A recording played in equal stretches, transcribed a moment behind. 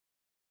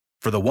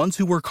For the ones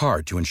who work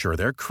hard to ensure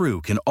their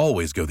crew can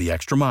always go the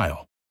extra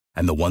mile,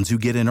 and the ones who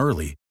get in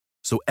early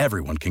so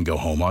everyone can go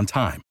home on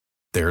time,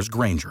 there's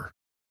Grainger,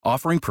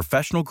 offering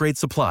professional-grade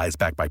supplies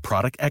backed by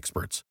product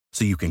experts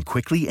so you can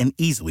quickly and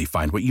easily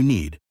find what you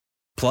need.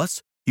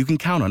 Plus, you can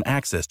count on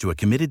access to a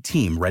committed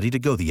team ready to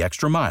go the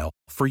extra mile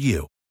for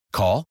you.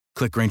 Call,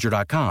 click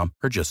Grainger.com,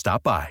 or just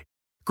stop by.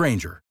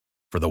 Grainger,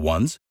 for the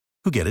ones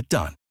who get it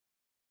done.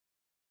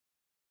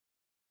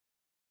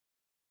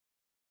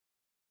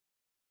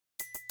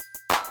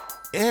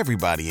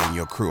 Everybody in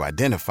your crew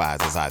identifies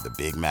as either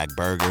Big Mac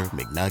Burger,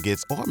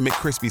 McNuggets, or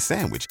McCrispy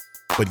Sandwich.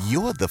 But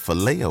you're the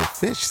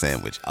Filet-O-Fish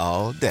Sandwich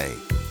all day.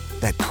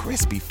 That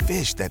crispy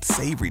fish, that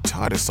savory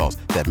tartar sauce,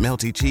 that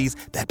melty cheese,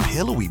 that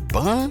pillowy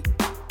bun.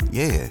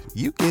 Yeah,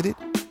 you get it.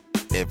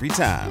 Every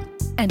time.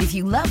 And if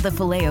you love the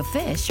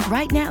Filet-O-Fish,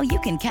 right now you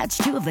can catch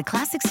two of the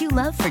classics you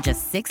love for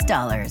just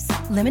 $6.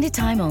 Limited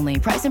time only.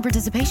 Price and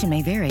participation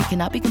may vary.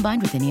 Cannot be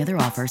combined with any other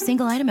offer.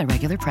 Single item at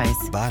regular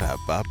price.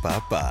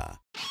 Ba-da-ba-ba-ba.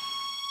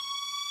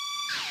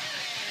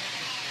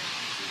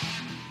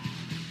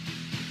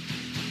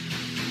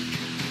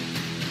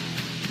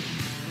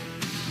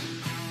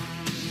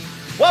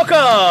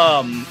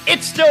 Welcome!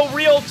 It's Still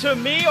Real to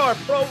Me, our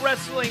pro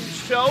wrestling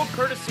show,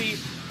 courtesy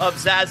of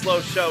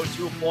Zaslow Show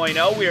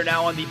 2.0. We are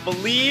now on the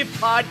Believe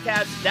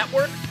Podcast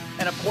Network,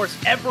 and of course,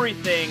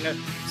 everything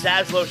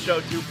Zaslow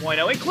Show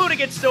 2.0, including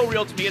It's Still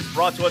Real to Me, is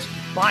brought to us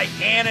by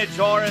Anna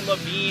Jar and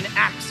Levine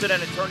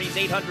Accident Attorneys,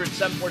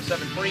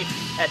 800-7473.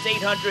 That's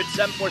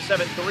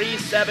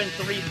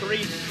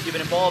 800-7473-733. You've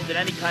been involved in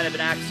any kind of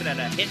an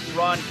accident, a hit and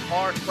run,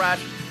 car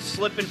crash,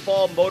 slip and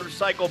fall,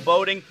 motorcycle,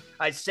 boating.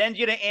 I send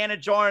you to Anna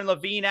Jar and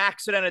Levine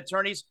Accident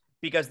Attorneys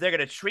because they're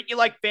going to treat you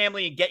like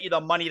family and get you the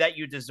money that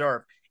you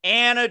deserve.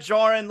 Anna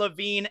Jar and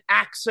Levine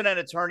Accident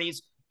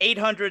Attorneys,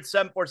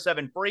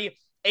 800-7473,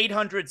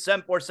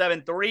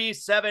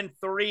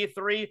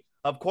 800-7473-733.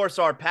 Of course,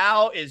 our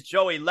pal is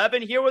Joey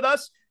Levin here with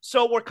us.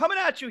 So we're coming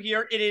at you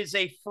here. It is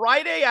a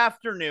Friday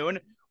afternoon.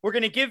 We're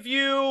going to give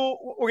you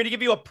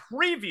a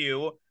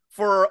preview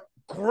for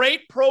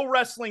great pro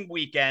wrestling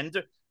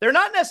weekend. They're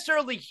not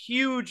necessarily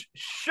huge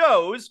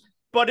shows,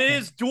 but it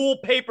is dual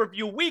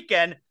pay-per-view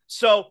weekend,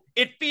 so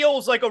it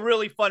feels like a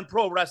really fun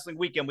pro wrestling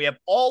weekend. We have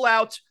All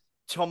Out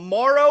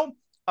tomorrow.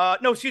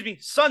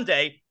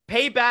 Sunday.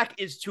 Payback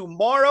is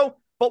tomorrow,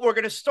 but we're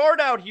going to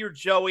start out here,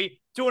 Joey,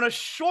 doing a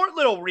short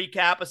little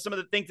recap of some of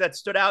the things that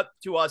stood out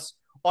to us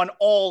on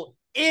All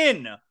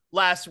In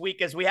last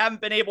week, as we haven't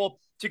been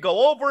able to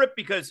go over it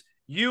because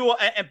you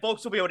and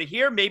folks will be able to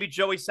hear. Maybe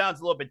Joey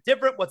sounds a little bit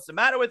different. What's the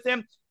matter with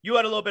him? You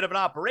had a little bit of an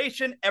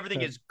operation.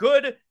 Everything is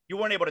good. You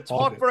weren't able to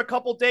talk for a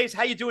couple days.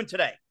 How you doing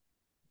today?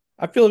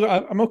 I feel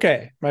I'm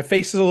okay. My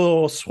face is a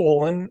little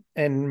swollen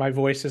and my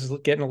voice is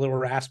getting a little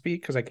raspy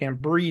because I can't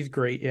breathe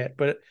great yet,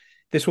 but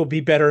this will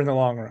be better in the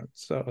long run.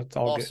 So it's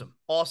all good.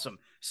 Awesome.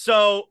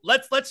 So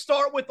let's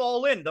start with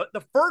All In.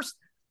 The first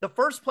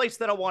place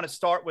that I want to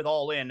start with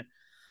All In,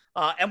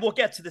 and we'll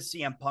get to the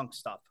CM Punk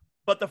stuff.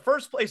 But the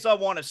first place I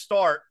want to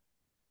start,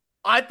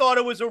 I thought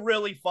it was a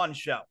really fun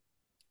show.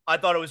 I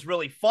thought it was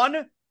really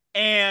fun.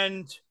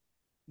 And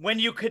when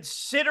you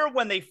consider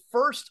when they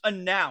first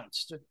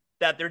announced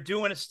that they're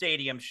doing a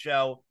stadium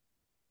show,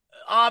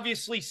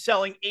 obviously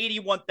selling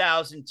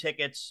 81,000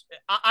 tickets,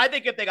 I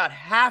think if they got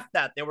half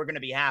that, they were going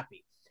to be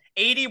happy.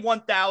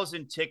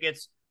 81,000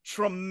 tickets,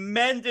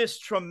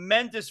 tremendous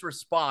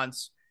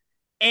response.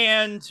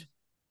 And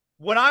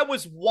when I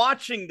was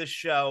watching the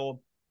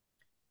show,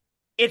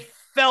 it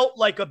felt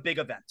like a big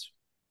event.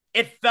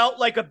 It felt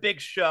like a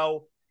big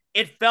show.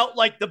 It felt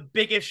like the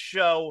biggest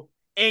show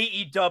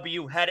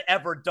AEW had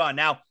ever done.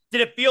 Now,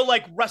 did it feel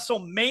like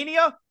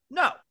WrestleMania?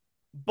 No.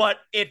 But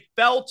it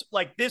felt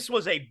like this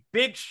was a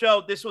big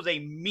show. This was a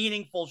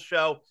meaningful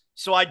show.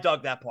 So I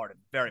dug that part of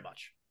it very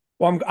much.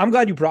 Well, I'm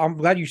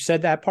glad you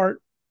said that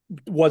part.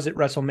 Was it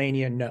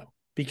WrestleMania? No.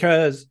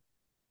 Because,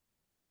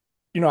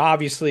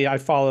 obviously I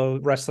follow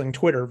wrestling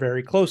Twitter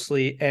very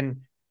closely,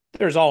 and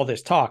there's all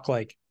this talk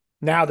like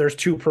now there's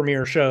two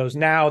premiere shows.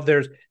 Now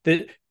there's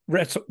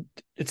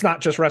it's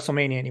not just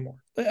WrestleMania anymore.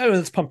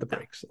 Let's pump the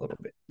brakes a little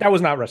bit. That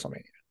was not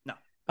WrestleMania. No.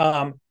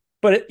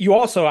 But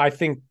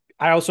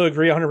I also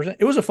agree 100%.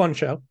 It was a fun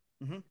show.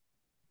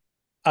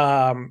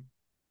 Mm-hmm.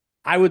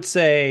 I would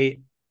say,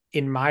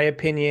 in my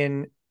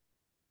opinion,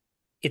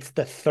 it's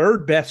the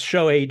third best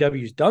show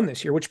AEW's done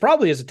this year, which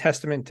probably is a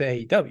testament to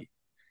AEW.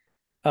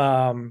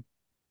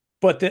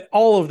 But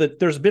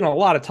there's been a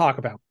lot of talk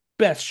about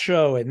best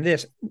show and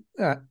this.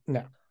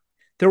 No,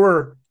 there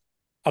were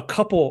a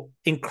couple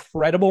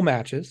incredible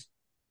matches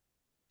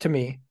to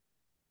me,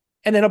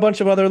 and then a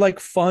bunch of other like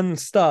fun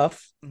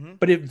stuff. Mm-hmm.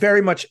 But it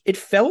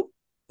felt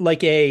like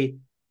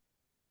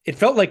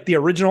the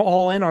original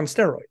All In on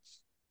steroids.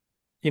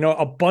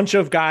 A bunch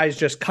of guys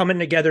just coming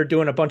together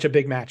doing a bunch of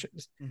big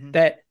matches. Mm-hmm.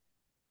 That,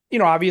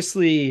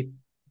 obviously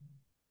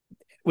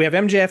we have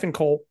MJF and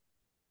Cole,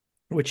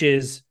 which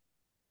is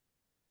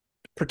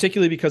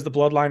particularly because the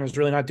Bloodline is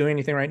really not doing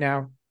anything right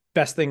now.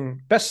 Best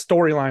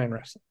storyline in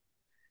wrestling.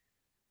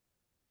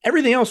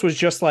 Everything else was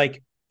just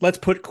like, let's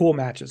put cool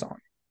matches on.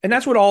 And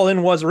that's what All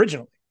In was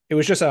originally. It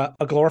was just a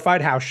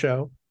glorified house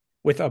show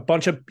with a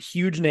bunch of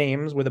huge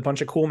names, with a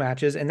bunch of cool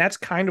matches. And that's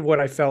kind of what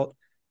I felt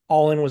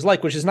All In was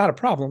like, which is not a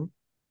problem.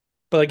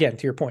 But again,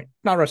 to your point,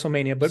 not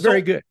WrestleMania, but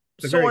very good.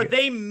 So are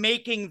they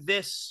making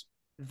this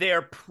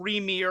their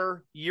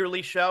premier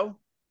yearly show?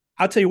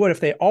 I'll tell you what, if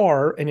they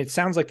are, and it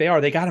sounds like they are,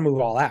 they got to move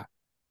All Out.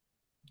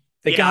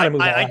 They got to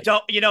move All Out. I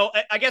don't,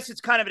 I guess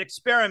it's kind of an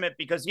experiment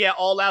because,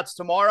 All Out's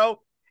tomorrow.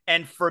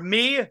 And for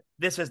me,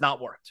 this has not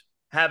worked.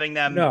 Having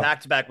them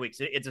back-to-back weeks,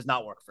 it does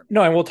not work for me.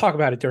 No, and we'll talk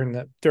about it during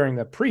the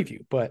preview,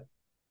 but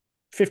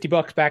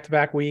 $50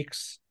 back-to-back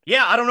weeks.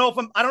 Yeah, I don't know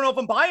if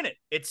I'm buying it.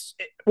 It's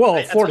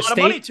Florida a lot State, of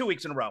money 2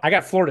 weeks in a row. I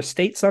got Florida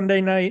State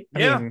Sunday night.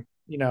 Yeah. I mean,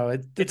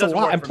 it's a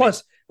lot. And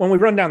plus, when we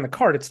run down the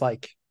card, it's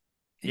like,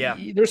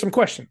 there's some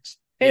questions.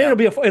 And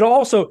it'll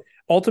also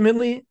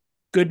ultimately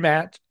good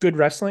match, good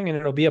wrestling, and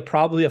it'll be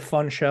probably a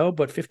fun show.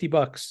 But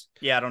 $50,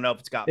 I don't know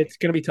if it's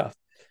going to be tough.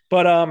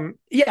 But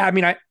I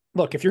mean,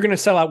 look, if you're going to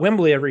sell out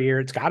Wembley every year,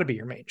 it's got to be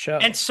your main show.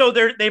 And so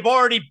they've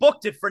already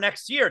booked it for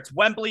next year. It's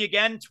Wembley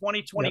again,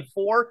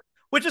 2024,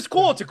 which is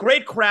cool. It's a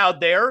great crowd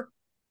there.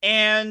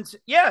 And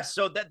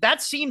so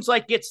that seems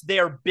like it's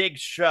their big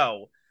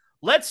show.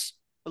 Let's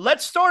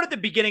start at the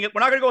beginning. We're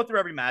not going to go through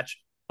every match,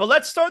 but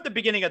let's start at the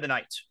beginning of the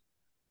night.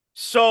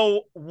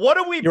 So what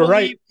do we You're believe?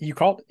 right. You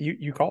called it.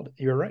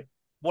 You're right.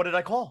 What did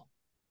I call?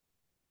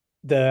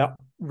 The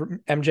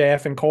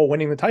MJF and Cole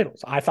winning the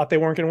titles. I thought they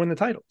weren't going to win the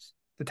titles.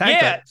 The tag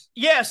titles.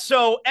 Yeah.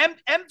 So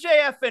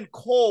MJF and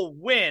Cole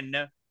win,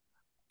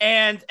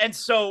 and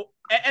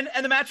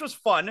the match was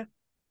fun,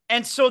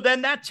 and so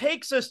then that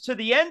takes us to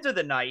the end of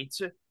the night,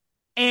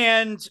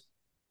 and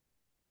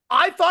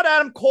I thought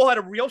Adam Cole had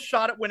a real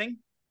shot at winning.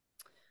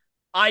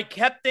 I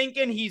kept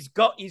thinking he's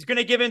going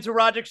to give in to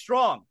Roderick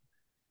Strong,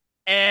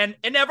 and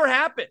it never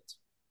happened.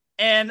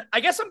 And I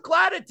guess I'm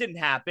glad it didn't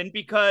happen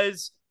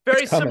because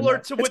very similar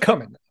to it's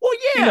coming. Well,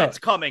 it's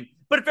coming,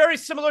 but very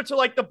similar to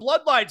like the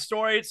Bloodline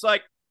story. It's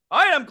like, all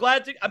right, I'm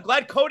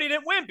glad Cody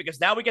didn't win because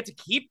now we get to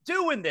keep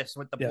doing this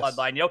with the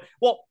Bloodline.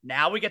 Well,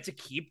 now we get to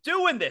keep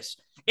doing this.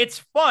 It's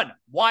fun.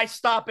 Why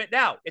stop it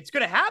now? It's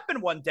going to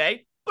happen one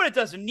day, but it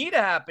doesn't need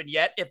to happen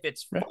yet if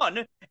it's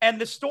fun.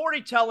 And the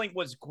storytelling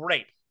was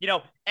great.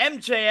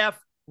 MJF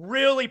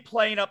really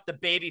playing up the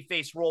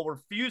babyface role,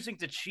 refusing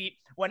to cheat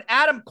when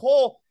Adam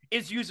Cole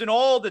is using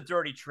all the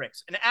dirty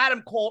tricks. And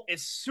Adam Cole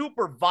is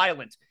super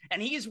violent,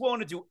 and he's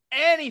willing to do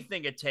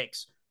anything it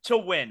takes to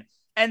win.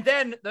 And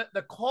then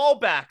the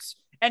callbacks,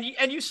 and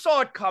you saw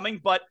it coming,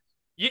 but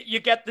you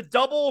get the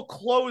double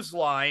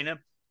clothesline,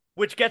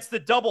 which gets the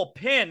double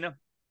pin.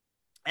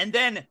 And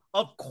then,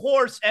 of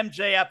course,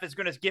 MJF is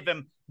going to give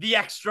him the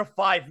extra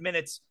 5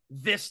 minutes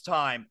this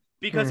time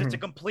because it's a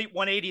complete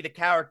 180 the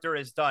character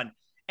has done.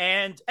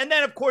 And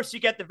then, of course, you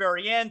get the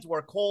very end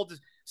where Cole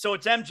does. So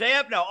it's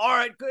MJF now. All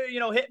right,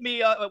 hit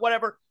me,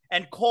 whatever.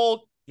 And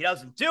Cole, he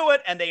doesn't do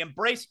it, and they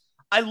embrace.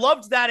 I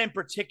loved that in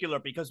particular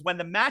because when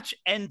the match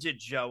ended,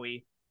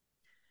 Joey,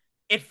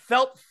 it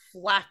felt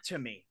flat to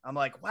me. I'm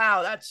like,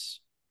 wow, that's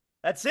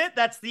it.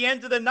 That's the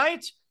end of the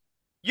night.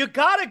 You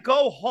got to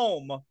go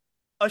home,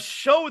 a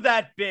show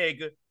that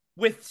big,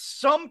 with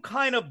some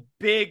kind of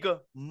big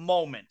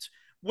moment,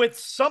 with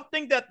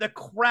something that the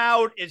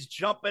crowd is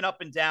jumping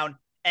up and down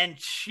and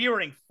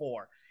cheering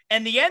for.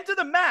 And the end of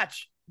the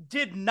match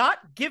did not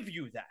give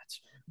you that.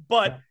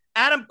 But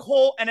Adam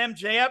Cole and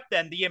MJF,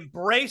 then the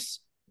embrace,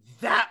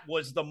 that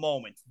was the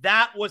moment.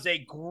 That was a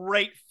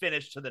great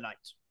finish to the night.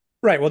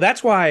 Right. Well,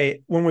 that's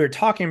why when we were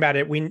talking about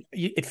it,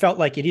 it felt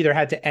like it either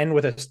had to end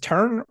with a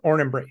turn or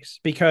an embrace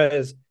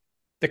because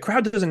the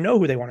crowd doesn't know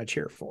who they want to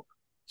cheer for.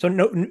 So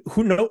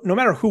no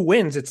matter who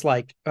wins, it's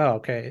like, oh,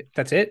 okay,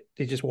 that's it.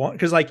 They just won.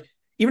 Because like,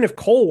 even if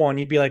Cole won,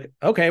 you'd be like,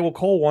 okay, well,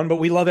 Cole won, but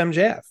we love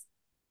MJF.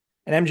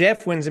 And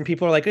MJF wins and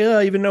people are like,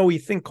 even though we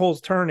think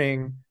Cole's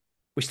turning,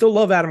 we still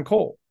love Adam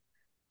Cole.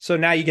 So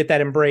now you get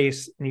that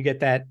embrace and you get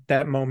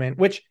that moment,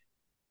 which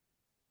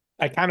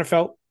I kind of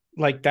felt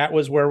like that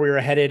was where we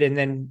were headed. And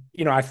then,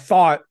 I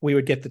thought we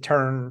would get the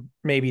turn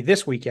maybe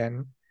this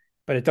weekend,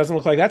 but it doesn't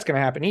look like that's going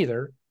to happen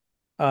either.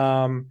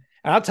 And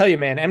I'll tell you,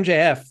 man,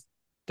 MJF,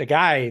 the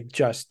guy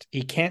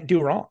he can't do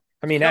wrong.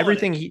 I mean,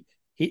 everything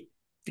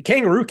the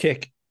kangaroo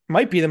kick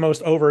might be the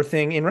most over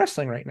thing in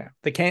wrestling right now.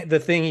 The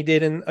thing he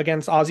did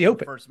against Aussie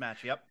Open. First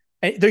match, yep.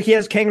 And he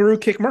has kangaroo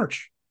kick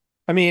merch.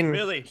 I mean,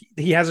 really?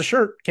 He has a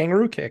shirt,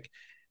 kangaroo kick.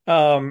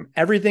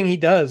 Everything he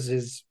does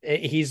is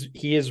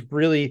he is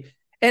really.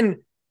 And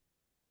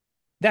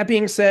that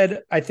being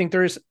said, I think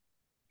there's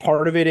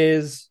part of it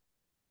is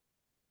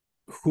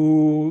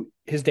who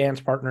his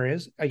dance partner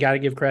is. I got to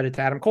give credit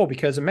to Adam Cole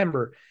because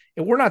remember,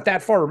 we're not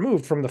that far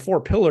removed from the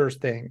Four Pillars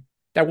thing.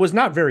 That was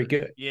not very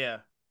good. Yeah.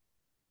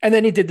 And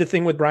then he did the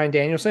thing with Bryan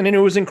Danielson, and it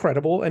was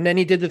incredible. And then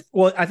he did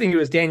I think it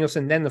was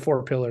Danielson, then the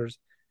Four Pillars,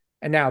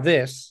 and now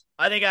this.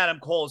 I think Adam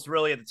Cole is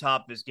really at the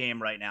top of his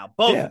game right now.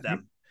 Both of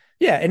them.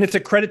 Yeah, and it's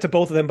a credit to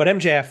both of them. But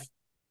MJF,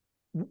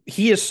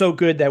 he is so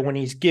good that when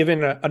he's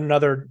given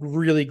another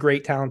really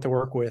great talent to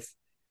work with,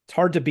 it's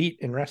hard to beat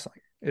in wrestling.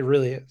 It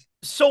really is.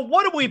 So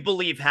what do we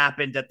believe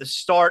happened at the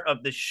start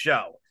of the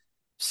show?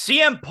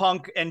 CM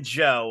Punk and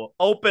Joe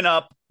open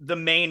up the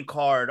main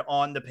card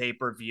on the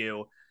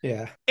pay-per-view.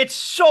 Yeah. It's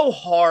so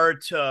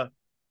hard to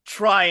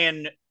try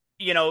and,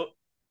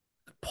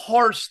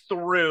 parse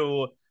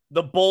through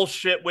the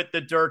bullshit with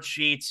the dirt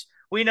sheets.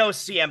 We know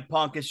CM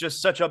Punk is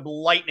just such a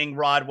lightning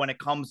rod when it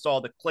comes to all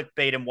the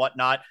clickbait and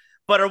whatnot.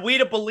 But are we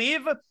to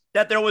believe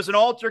that there was an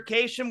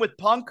altercation with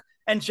Punk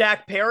and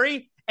Jack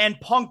Perry, and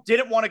Punk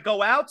didn't want to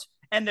go out,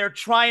 and they're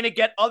trying to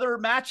get other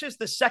matches,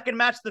 the second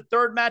match, the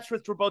third match,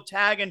 which were both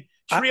tag and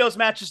trios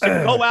matches, to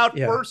go out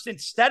first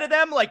instead of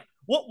them? Like,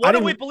 what do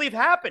we believe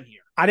happened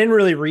here? I didn't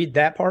really read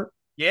that part.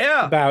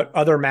 Yeah. About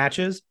other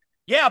matches.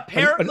 Yeah,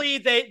 apparently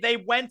they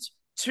went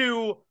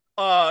to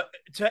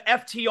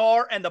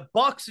FTR and the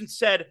Bucks and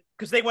said,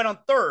 because they went on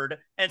third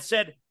and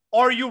said,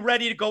 "Are you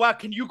ready to go out?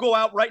 Can you go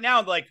out right now?"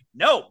 And like,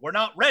 "No, we're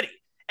not ready."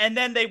 And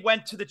then they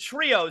went to the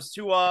trios,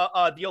 to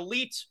the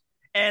Elite,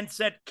 and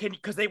said,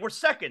 because they were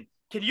second,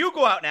 "Can you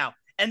go out now?"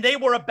 And they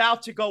were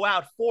about to go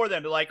out for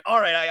them. They're like, "All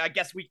right, I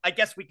guess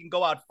we can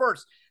go out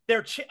first."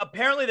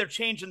 Apparently they're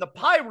changing the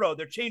pyro,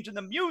 they're changing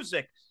the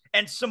music,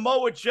 and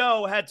Samoa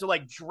Joe had to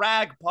like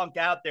drag Punk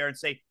out there and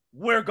say,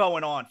 "We're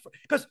going on,"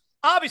 because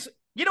obviously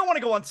you don't want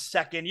to go on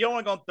second, you don't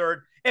want to go on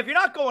third. If you're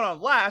not going on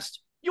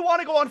last, you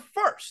want to go on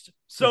first.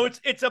 So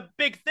it's a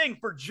big thing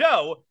for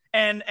Joe,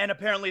 and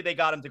apparently they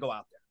got him to go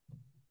out there.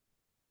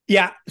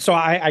 Yeah, so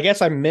I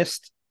guess I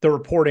missed the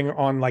reporting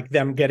on like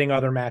them getting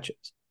other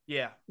matches.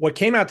 Yeah. What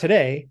came out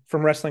today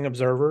from Wrestling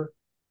Observer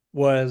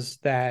was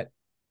that,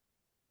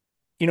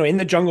 in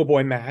the Jungle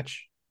Boy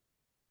match,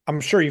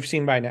 I'm sure you've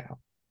seen by now,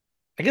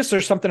 I guess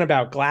there's something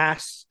about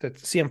glass that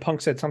CM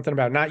Punk said something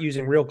about not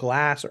using real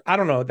glass, or I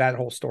don't know that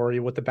whole story,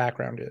 what the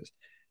background is.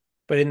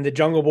 But in the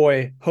Jungle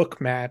Boy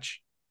Hook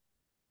match,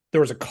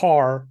 there was a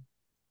car,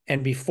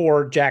 and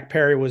before Jack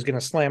Perry was going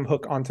to slam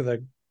Hook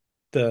onto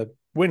the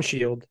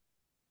windshield,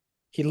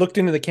 he looked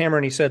into the camera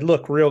and he said,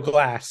 "Look, real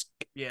glass."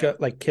 Yeah.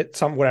 Like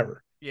some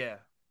whatever. Yeah.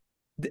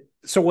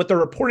 So what they're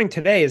reporting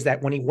today is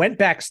that when he went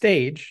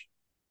backstage,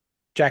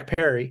 Jack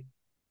Perry,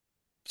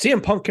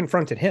 CM Punk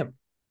confronted him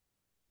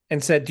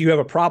and said, "Do you have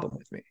a problem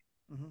with me?"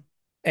 Mm-hmm.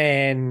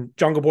 And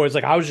Jungle Boy's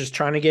like, "I was just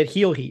trying to get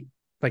heel heat.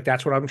 Like,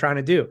 that's what I'm trying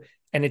to do."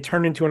 And it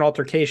turned into an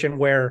altercation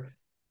where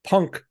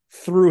Punk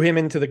threw him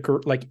into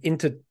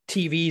into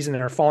TVs, and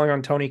they're falling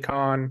on Tony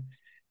Khan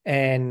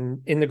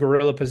and in the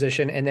gorilla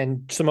position. And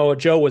then Samoa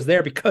Joe was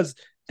there because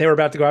they were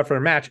about to go out for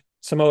a match.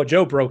 Samoa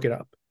Joe broke it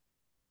up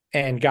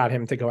and got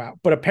him to go out.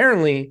 But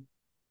apparently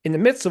in the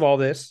midst of all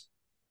this,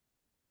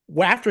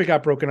 after it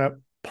got broken up,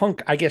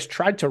 Punk, I guess,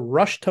 tried to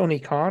rush Tony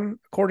Khan,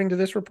 according to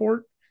this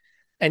report,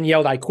 and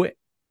yelled, "I quit."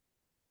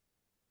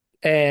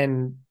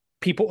 And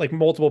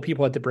multiple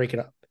people had to break it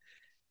up.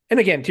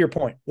 And again, to your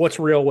point, what's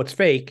real, what's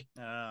fake?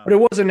 But it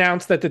was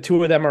announced that the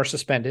two of them are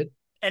suspended.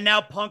 And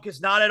now Punk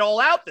is not at All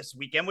Out this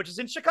weekend, which is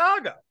in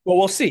Chicago. Well,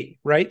 we'll see,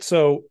 right?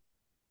 So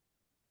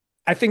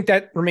I think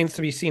that remains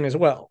to be seen as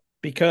well,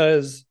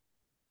 because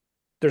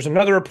there's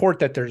another report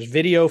that there's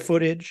video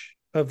footage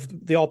of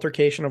the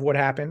altercation of what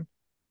happened.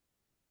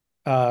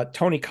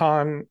 Tony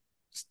Khan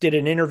did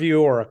an interview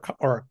or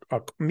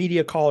a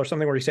media call or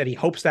something where he said he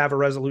hopes to have a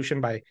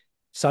resolution by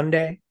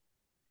Sunday.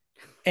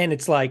 And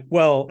it's like,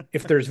 well,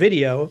 if there's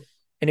video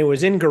and it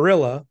was in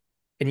Gorilla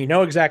and you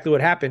know exactly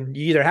what happened,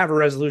 you either have a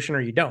resolution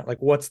or you don't. Like,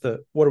 what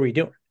are we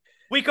doing?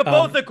 We could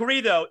both agree,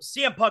 though,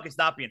 CM Punk is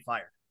not being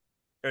fired.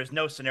 There's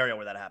no scenario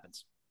where that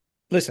happens.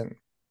 Listen,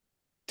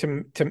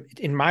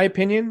 in my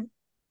opinion,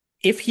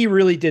 if he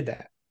really did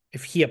that,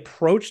 if he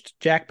approached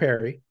Jack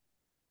Perry,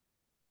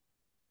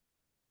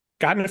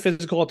 got in a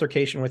physical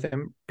altercation with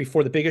him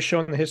before the biggest show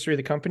in the history of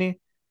the company,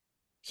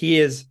 he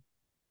is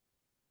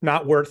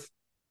not worth.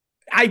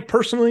 I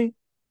personally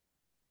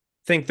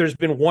think there's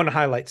been one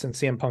highlight since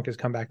CM Punk has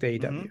come back to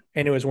AEW,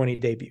 and it was when he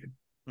debuted.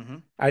 Mm-hmm.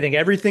 I think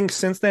everything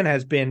since then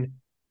has been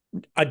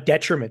a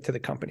detriment to the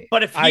company.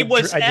 But if he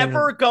was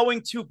ever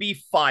going to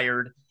be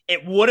fired,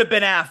 it would have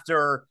been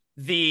after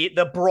the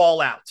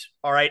brawl out.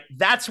 All right.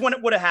 That's when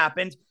it would have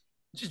happened.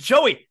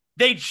 Joey,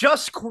 they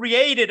just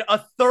created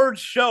a third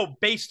show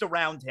based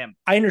around him.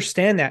 I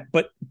understand that,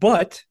 but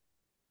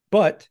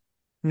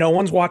no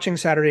one's watching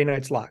Saturday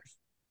Nights Live.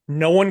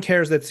 No one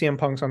cares that CM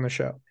Punk's on the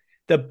show.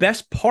 The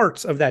best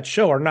parts of that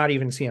show are not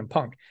even CM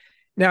Punk.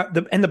 Now,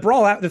 the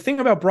brawl out, the thing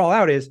about brawl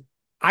out is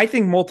I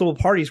think multiple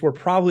parties were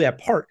probably at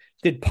part.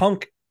 Did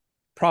Punk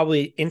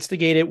probably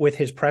instigate it with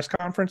his press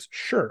conference?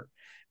 Sure.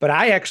 But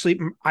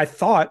I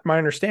thought my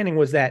understanding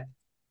was that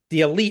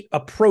the Elite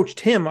approached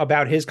him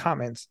about his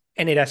comments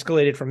and it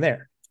escalated from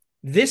there.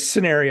 This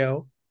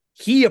scenario,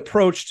 he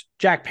approached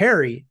Jack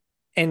Perry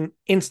and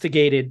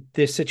instigated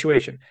this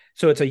situation.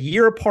 So it's a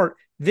year apart.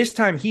 This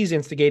time he's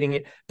instigating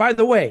it. By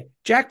the way,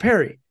 Jack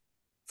Perry,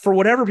 for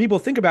whatever people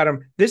think about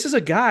him, this is a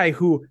guy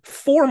who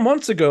 4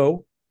 months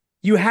ago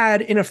you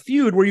had in a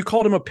feud where you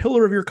called him a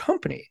pillar of your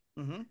company.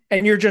 Mm-hmm.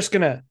 And you're just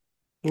going to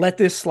let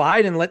this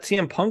slide and let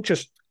CM Punk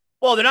just...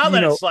 Well, they're not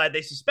letting it slide.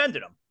 They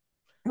suspended him.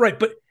 Right.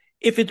 But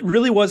if it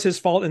really was his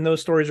fault and those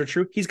stories are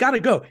true, he's got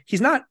to go.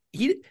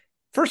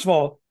 First of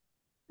all,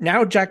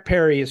 now Jack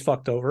Perry is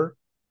fucked over.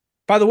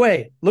 By the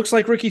way, looks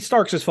like Ricky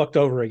Starks is fucked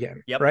over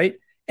again, Yep. right?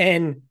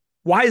 And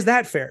why is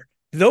that fair?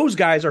 Those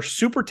guys are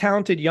super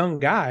talented young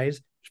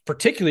guys,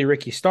 particularly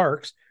Ricky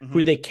Starks,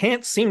 who they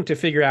can't seem to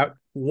figure out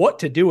what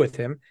to do with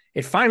him.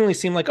 It finally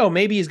seemed like, oh,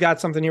 maybe he's got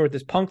something here with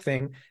this Punk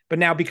thing. But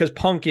now because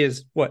Punk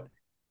is what?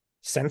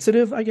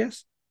 Sensitive, I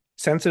guess?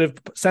 Sensitive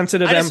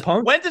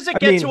Punk? When does it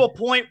get to a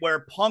point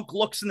where Punk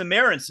looks in the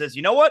mirror and says,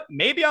 you know what?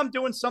 Maybe I'm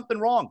doing something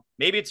wrong.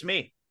 Maybe it's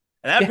me.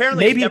 And that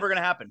apparently is never going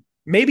to happen.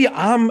 Maybe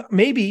I'm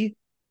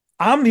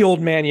the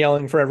old man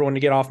yelling for everyone to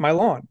get off my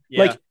lawn.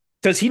 Yeah. Like,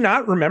 does he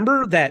not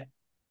remember that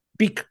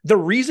the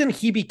reason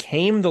he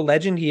became the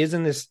legend he is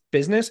in this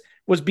business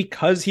was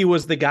because he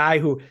was the guy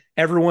who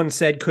everyone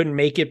said couldn't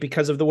make it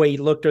because of the way he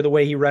looked or the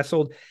way he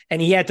wrestled. And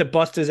he had to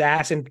bust his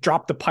ass and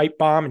drop the pipe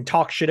bomb and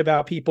talk shit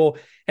about people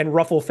and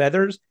ruffle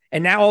feathers.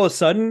 And now all of a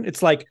sudden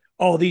it's like,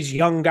 oh, these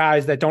young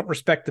guys that don't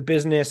respect the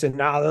business.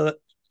 And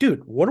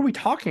dude, what are we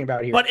talking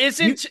about here? But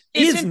he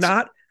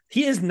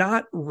is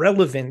not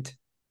relevant.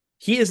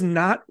 He is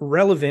not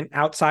relevant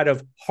outside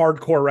of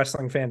hardcore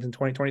wrestling fans in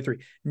 2023.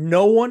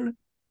 No one.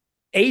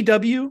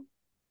 AEW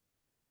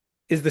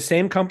is the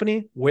same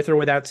company with or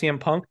without CM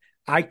Punk.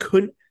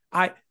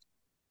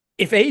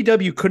 If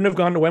AEW couldn't have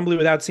gone to Wembley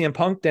without CM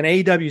Punk, then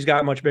AEW's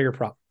got much bigger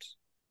problems.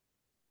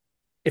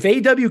 If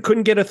AEW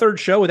couldn't get a third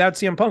show without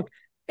CM Punk,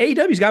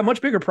 AEW's got much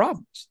bigger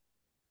problems.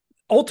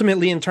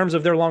 Ultimately, in terms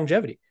of their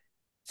longevity,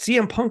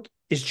 CM Punk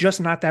is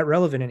just not that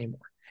relevant anymore.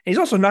 And he's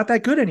also not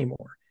that good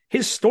anymore.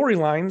 His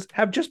storylines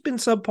have just been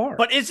subpar.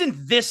 But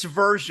isn't this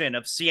version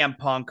of CM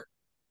Punk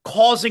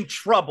causing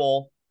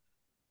trouble?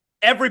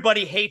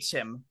 Everybody hates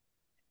him.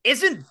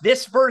 Isn't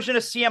this version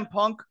of CM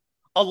Punk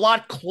a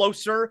lot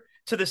closer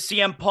to the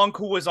CM Punk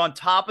who was on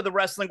top of the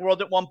wrestling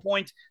world at one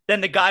point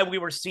than the guy we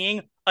were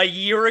seeing a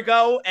year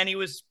ago? And he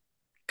was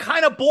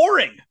kind of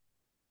boring.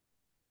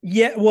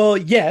 Yeah, well,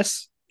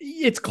 yes,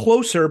 it's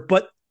closer,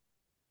 but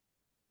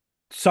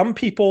some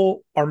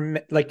people are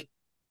like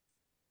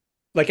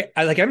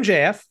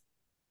MJF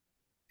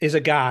is a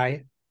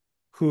guy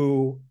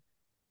who,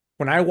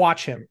 when I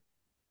watch him,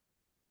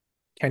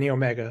 Kenny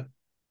Omega,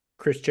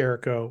 Chris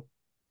Jericho,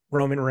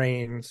 Roman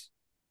Reigns,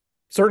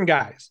 certain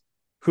guys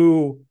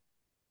who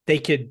they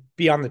could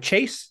be on the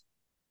chase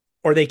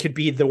or they could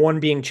be the one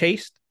being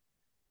chased.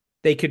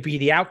 They could be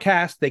the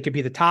outcast. They could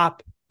be the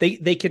top.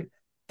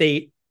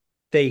 They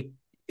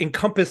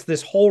encompass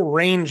this whole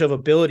range of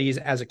abilities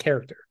as a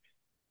character.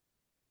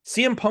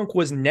 CM Punk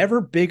was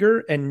never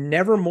bigger and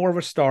never more of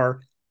a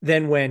star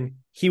than when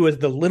he was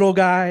the little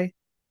guy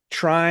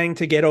trying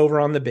to get over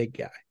on the big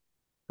guy,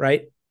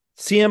 right?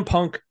 CM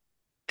Punk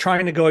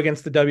trying to go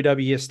against the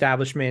WWE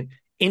establishment,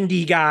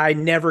 indie guy,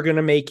 never going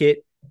to make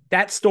it.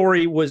 That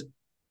story was,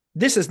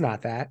 this is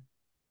not that.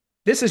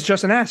 This is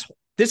just an asshole.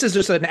 This is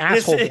just an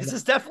asshole. This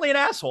is definitely an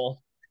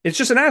asshole. It's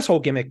just an asshole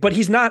gimmick, but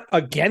he's not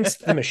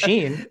against the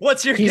machine.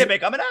 What's your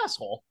gimmick? I'm an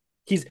asshole.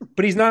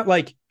 But he's not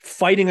like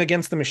fighting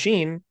against the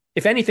machine.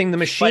 If anything, the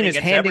machine is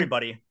handing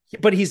everybody.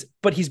 But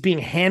he's being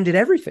handed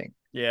everything.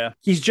 Yeah.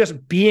 He's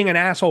just being an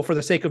asshole for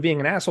the sake of being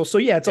an asshole. So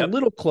yeah, it's a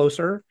little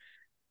closer,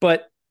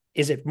 but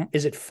is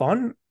it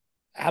fun?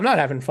 I'm not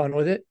having fun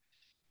with it.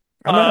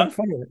 I'm not having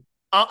fun with it.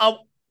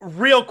 I'll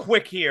real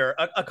quick here,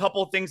 a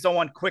couple of things I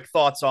want quick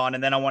thoughts on,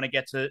 and then I want to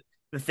get to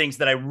the things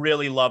that I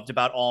really loved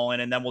about All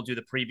In, and then we'll do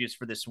the previews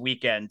for this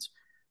weekend.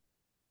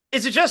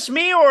 Is it just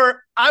me,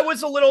 or I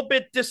was a little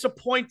bit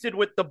disappointed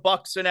with the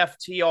Bucks and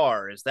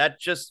FTR? Is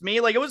that just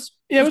me? Like it was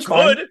good.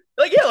 Fine.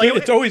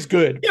 It's always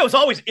good. Yeah,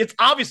 it's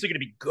obviously going to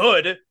be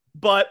good,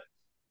 but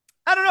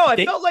I don't know.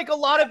 I felt like a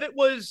lot of it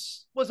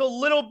was a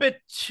little bit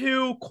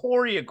too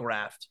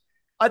choreographed.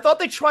 I thought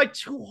they tried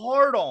too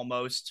hard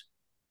almost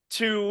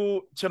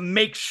to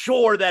make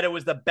sure that it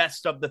was the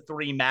best of the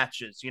three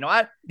matches.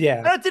 It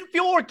didn't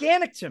feel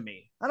organic to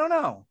me. I don't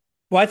know.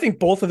 Well, I think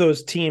both of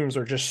those teams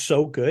are just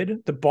so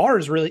good. The bar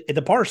is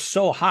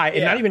so high,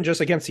 and not even just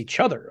against each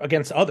other,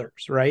 against others,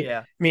 right? Yeah.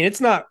 I mean, it's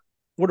not,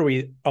 what are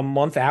we, a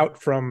month out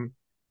from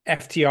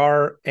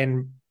FTR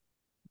and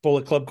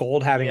Bullet Club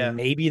Gold having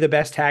maybe the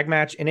best tag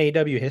match in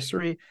AEW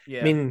history?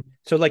 Yeah. I mean,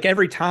 so like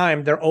every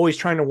time they're always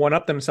trying to one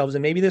up themselves,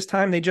 and maybe this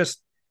time they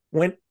just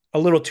went a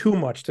little too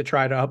much to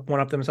try to one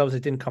up themselves.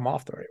 It didn't come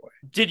off the right way.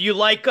 Did you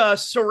like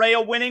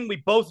Saraya winning? We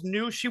both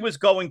knew she was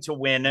going to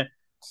win.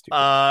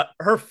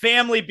 Her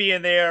family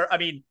being there, I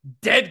mean,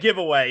 dead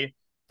giveaway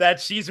that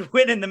she's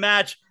winning the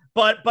match.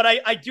 But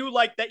I do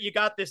like that you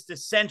got this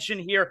dissension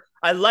here.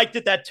 I liked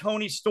it that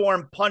Toni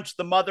Storm punched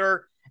the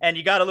mother, and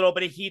you got a little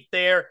bit of heat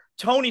there.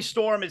 Toni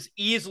Storm is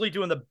easily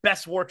doing the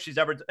best work she's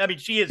ever done. I mean,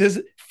 she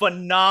is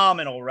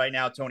phenomenal right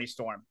now, Toni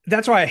Storm.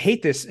 That's why I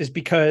hate this, is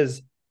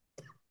because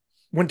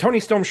when Toni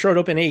Storm showed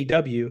up in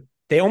AEW,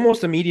 they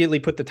almost immediately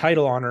put the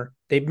title on her.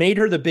 They made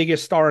her the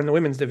biggest star in the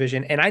women's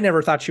division, and I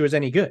never thought she was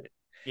any good.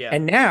 Yeah.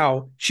 And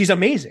now she's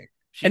amazing.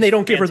 And they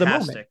don't give her the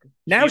moment.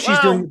 Now she's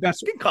doing the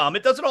best. It can come.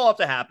 It doesn't all have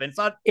to happen. It's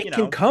not, it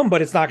can come,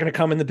 but it's not going to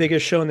come in the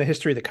biggest show in the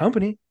history of the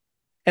company.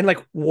 And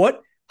like,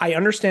 what I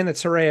understand that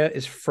Saraya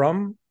is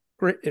from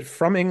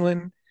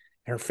England,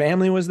 her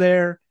family was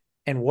there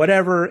and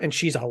whatever. And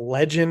she's a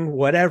legend,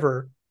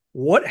 whatever.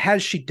 what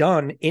has she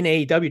done in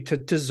AEW to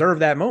deserve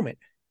that moment?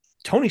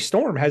 Tony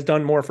Storm has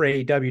done more for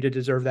AEW to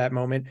deserve that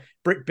moment.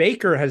 Britt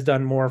Baker has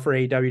done more for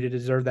AEW to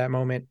deserve that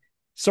moment.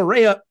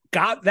 Saraya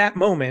got that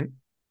moment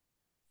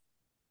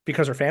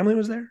because her family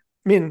was there.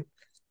 I mean,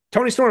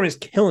 Tony Storm is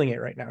killing it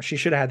right now. She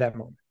should have had that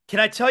moment. Can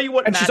I tell you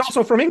what? And she's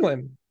also from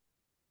England.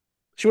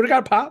 She would have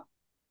got a pop.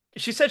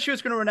 She said she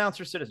was going to renounce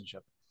her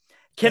citizenship.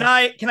 Can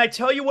I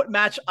tell you what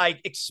match I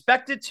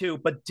expected to,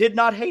 but did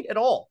not hate at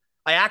all?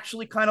 I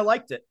actually kind of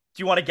liked it.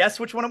 Do you want to guess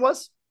which one it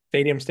was?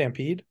 Stadium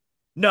Stampede?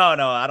 No,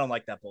 I don't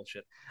like that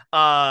bullshit.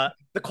 The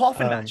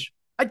coffin match.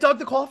 I dug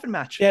the coffin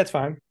match. Yeah, it's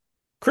fine.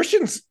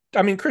 Christian's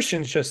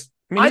just.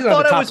 I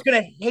thought I was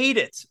going to hate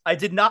it. I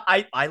did not.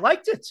 I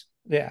liked it.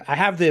 Yeah, I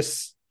have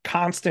this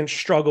constant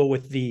struggle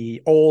with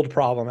the old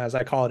problem, as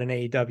I call it in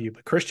AEW,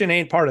 but Christian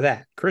ain't part of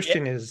that.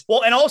 Christian is.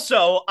 Well, and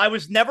also, I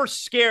was never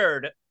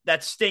scared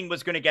that Sting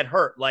was going to get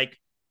hurt. Like,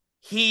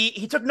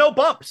 he took no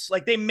bumps.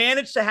 Like, they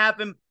managed to have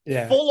him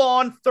full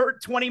on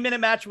 20-minute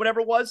match, whatever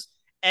it was.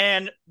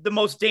 And the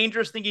most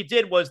dangerous thing he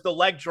did was the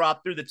leg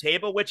drop through the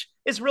table, which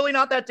is really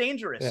not that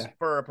dangerous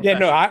for a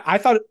professional. Yeah, no, I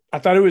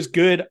thought it was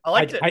good. I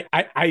liked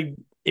it.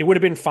 It would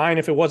have been fine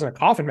if it wasn't a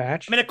coffin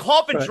match. I mean, a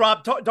coffin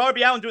drop,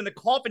 Darby Allin doing the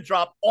coffin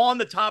drop on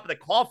the top of the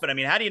coffin. I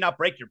mean, how do you not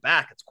break your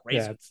back? It's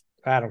crazy.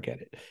 Yeah, I don't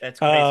get it. It's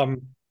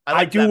crazy.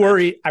 I do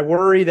worry. I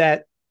worry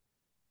that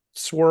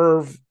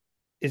Swerve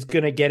is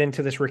going to get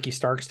into this Ricky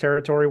Starks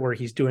territory where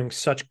he's doing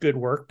such good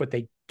work, but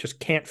they just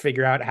can't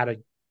figure out how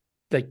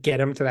to get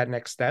him to that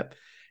next step.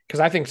 Because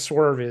I think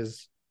Swerve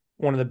is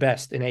one of the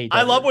best in AEW.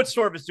 I love what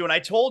Swerve is doing. I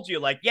told you,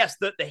 like, yes,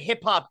 the hip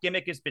hop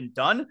gimmick has been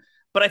done,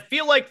 but I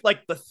feel like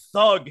the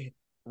thug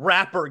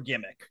rapper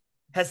gimmick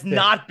has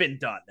not been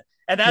done,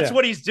 and that's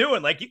what he's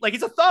doing. Like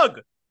he's a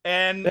thug,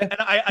 and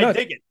I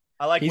dig it.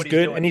 I like he's what he's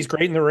good doing. And he's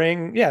great in the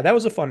ring. Yeah, that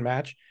was a fun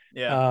match.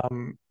 Yeah,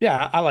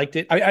 I liked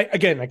it. I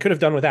could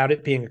have done without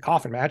it being a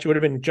coffin match. It would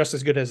have been just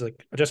as good as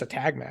just a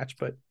tag match,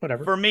 but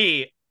whatever. For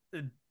me,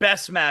 the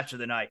best match of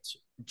the night,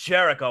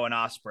 Jericho and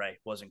Ospreay,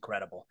 was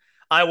incredible.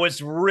 I was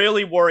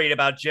really worried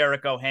about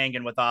Jericho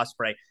hanging with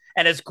Ospreay,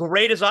 and as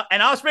great as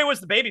and Ospreay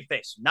was the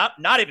babyface,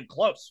 not even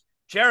close.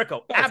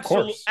 Jericho,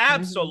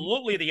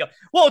 absolutely the.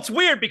 Well, it's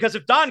weird because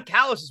if Don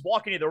Callis is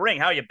walking to the ring,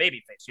 how are you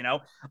babyface? You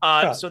know,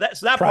 so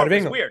that part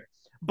was weird.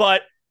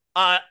 But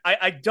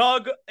I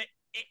dug.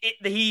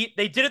 They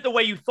did it the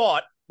way you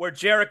thought, where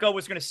Jericho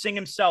was going to sing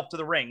himself to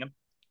the ring.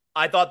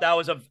 I thought that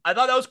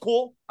was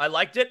cool. I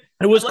liked it.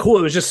 It was cool.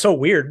 It was just so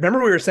weird.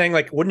 Remember we were saying,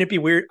 like, wouldn't it be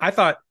weird? I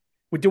thought,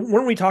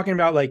 weren't we talking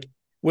about, like,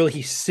 will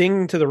he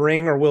sing to the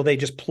ring or will they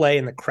just play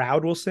and the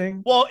crowd will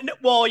sing?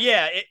 Well,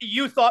 yeah.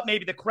 You thought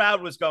maybe the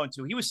crowd was going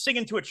to. He was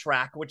singing to a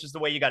track, which is the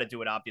way you got to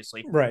do it,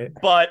 obviously. Right.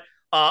 But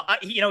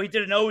he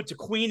did an ode to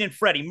Queen and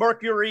Freddie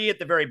Mercury at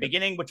the very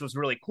beginning, which was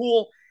really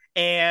cool.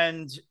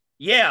 And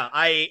yeah,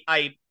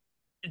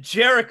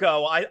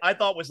 Jericho, I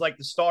thought was like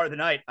the star of the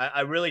night.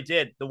 I really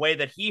did. The way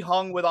that he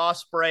hung with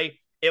Ospreay,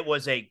 it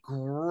was a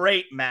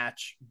great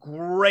match.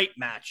 Great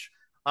match.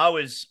 I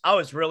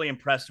was really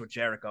impressed with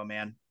Jericho,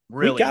 man.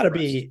 Really, we gotta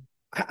be.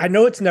 I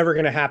know it's never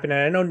going to happen, and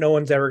I know no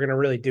one's ever going to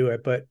really do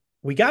it, but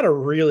we got to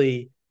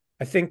really.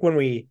 I think when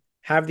we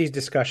have these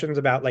discussions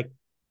about, like,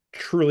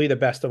 truly the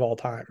best of all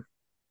time,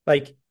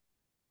 like,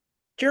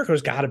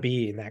 Jericho's got to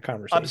be in that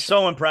conversation. I'm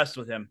so impressed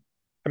with him.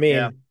 I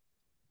mean,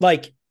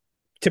 like,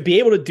 to be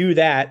able to do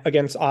that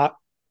against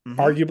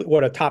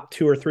arguably a top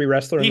 2 or 3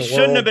 wrestler in the world. He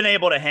shouldn't have been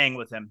able to hang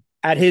with him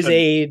at his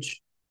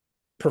age,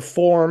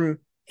 perform,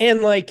 and,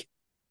 like,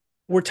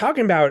 we're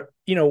talking about,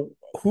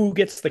 who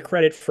gets the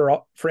credit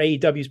for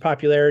AEW's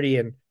popularity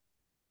and,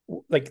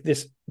 like,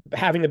 this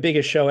having the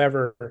biggest show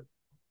ever.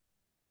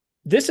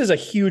 This is a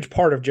huge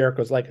part of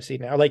Jericho's legacy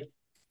now. Like,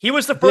 he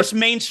was the first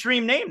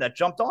mainstream name that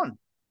jumped on.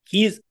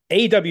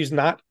 AEW's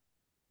not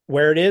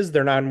where it is.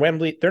 They're not in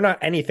Wembley. They're not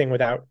anything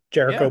without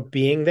Jericho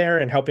being there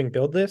and helping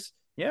build this.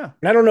 Yeah.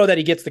 And I don't know that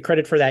he gets the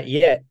credit for that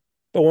yet,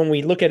 but when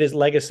we look at his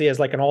legacy as,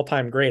 like, an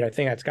all-time great, I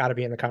think that's got to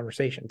be in the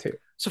conversation too.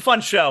 It's a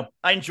fun show.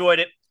 I enjoyed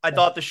it. I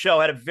thought the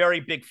show had a very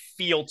big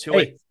feel to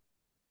it.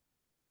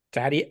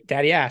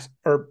 Daddy ass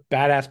or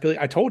badass Billy.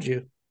 I told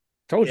you.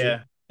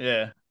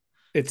 Yeah.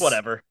 It's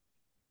whatever.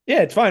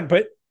 Yeah, it's fine.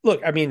 But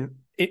look, I mean,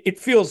 it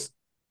feels,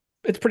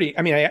 it's pretty,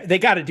 I mean, they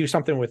got to do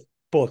something with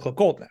Bullet Club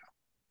Gold now.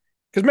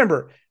 Because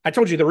remember, I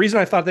told you the reason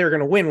I thought they were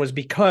going to win was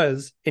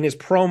because in his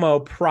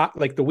promo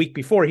like the week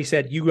before, he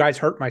said, "You guys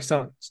hurt my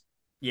sons."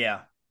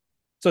 Yeah.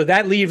 So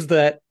that leaves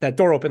that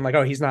door open, like,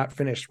 oh, he's not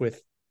finished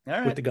with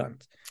the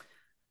guns.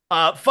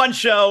 Fun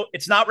show.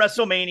 It's not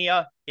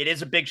WrestleMania. It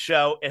is a big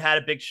show. It had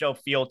a big show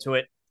feel to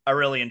it. I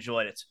really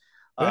enjoyed it.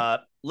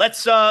 Let's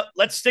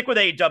stick with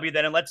AEW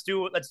then, and let's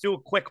do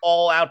a quick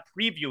all-out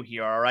preview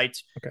here. All right.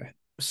 Okay.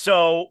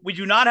 So we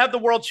do not have the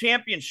World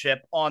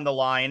Championship on the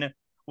line.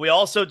 We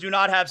also do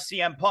not have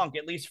CM Punk,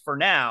 at least for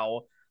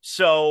now.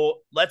 So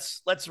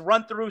let's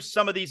run through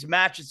some of these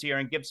matches here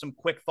and give some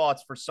quick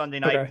thoughts for Sunday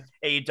night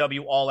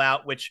AEW All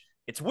Out, which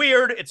it's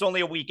weird. It's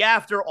only a week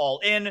after All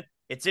In.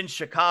 It's in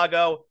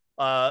Chicago.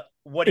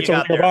 What do you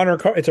got there?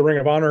 It's a Ring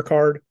of Honor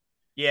card.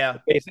 Yeah.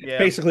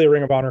 Basically a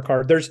Ring of Honor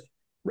card. There's,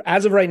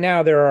 as of right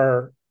now, there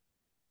are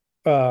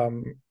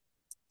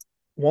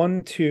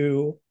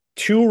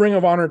two Ring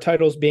of Honor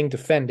titles being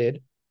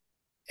defended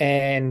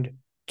and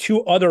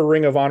two other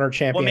Ring of Honor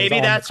champions. Well, maybe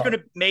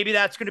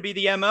that's gonna be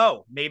the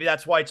MO. Maybe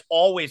that's why it's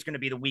always going to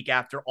be the week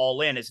after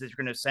All In. Is there's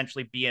going to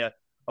essentially be a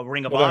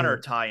Ring of Honor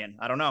tie-in?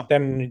 I don't know.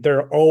 Then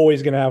they're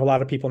always going to have a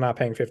lot of people not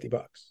paying $50.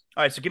 All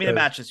right, so give me the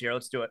matches here.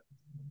 Let's do it.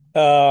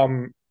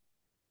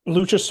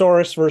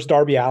 Luchasaurus versus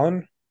Darby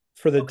Allin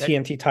for the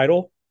TNT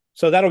title.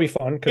 So that'll be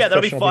fun. Yeah,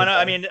 that'll be fun.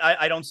 I mean,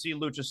 I don't see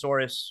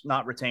Luchasaurus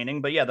not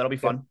retaining, but yeah, that'll be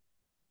fun.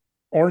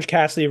 Orange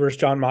Cassidy versus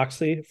John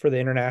Moxley for the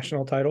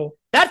international title.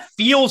 That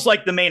feels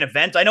like the main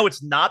event. I know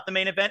it's not the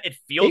main event. It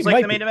feels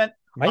like the main event.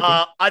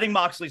 I think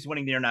Moxley's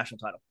winning the international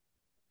title.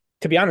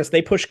 To be honest,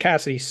 they push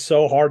Cassidy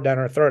so hard down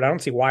our throat. I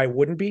don't see why it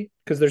wouldn't be,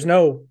 because I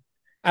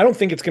don't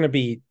think it's going to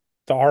be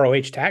the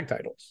ROH tag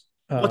titles.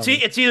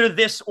 It's either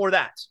this or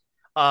that.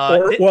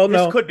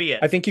 This could be it.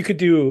 I think you could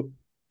do,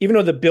 even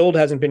though the build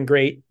hasn't been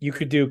great, you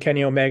could do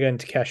Kenny Omega and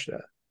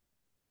Takeshita.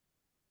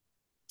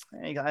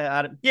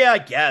 I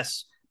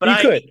guess.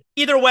 But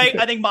either way,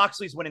 I think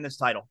Moxley's winning this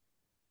title.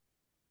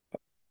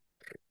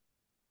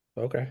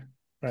 Okay.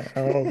 Right.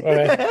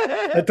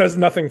 That does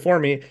nothing for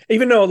me.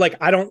 Even though, like,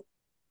 I'm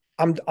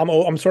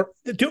sort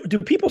of, do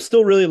people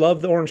still really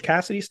love the Orange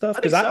Cassidy stuff?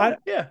 Because I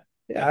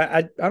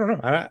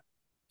don't know.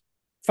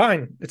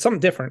 Fine. It's something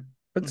different.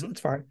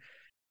 It's fine.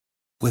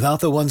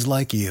 Without the ones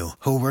like you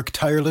who work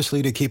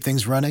tirelessly to keep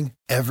things running,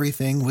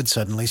 everything would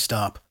suddenly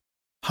stop.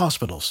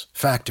 Hospitals,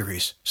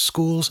 factories,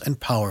 schools, and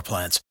power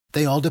plants,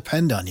 they all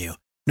depend on you.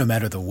 No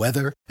matter the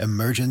weather,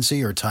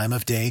 emergency, or time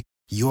of day,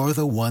 you're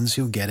the ones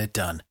who get it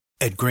done.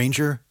 At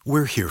Grainger,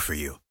 we're here for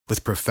you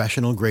with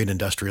professional-grade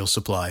industrial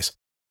supplies.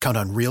 Count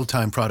on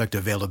real-time product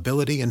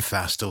availability and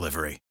fast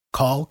delivery.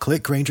 Call,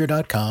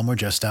 clickgrainger.com, or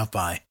just stop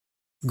by.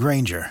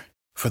 Grainger,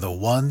 for the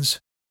ones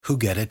who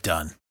get it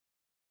done.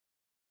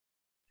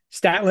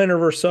 Statlander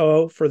versus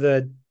Soho for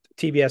the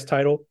TBS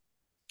title.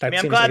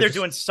 I'm glad they're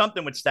doing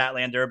something with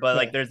Statlander, but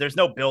like there's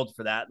no build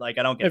for that. Like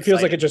I don't get it.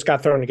 Feels like it just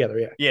got thrown together.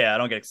 Yeah. Yeah, I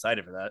don't get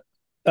excited for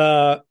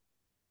that.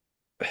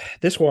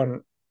 This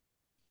one,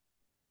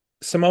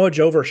 Samoa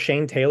Joe versus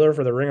Shane Taylor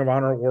for the Ring of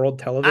Honor World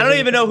Television. I don't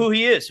even know who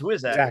he is. Who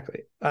is that?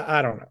 Exactly.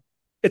 I don't know.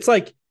 It's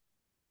like,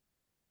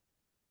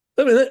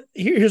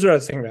 here's what I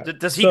was thinking about.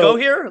 Does he go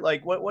here?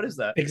 Like, what is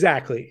that?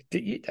 Exactly.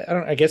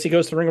 I guess he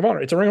goes to Ring of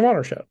Honor. It's a Ring of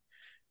Honor show.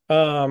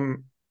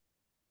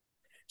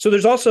 So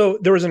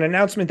there was an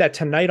announcement that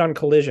tonight on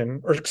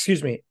Collision,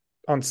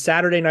 on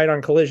Saturday night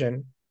on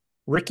Collision,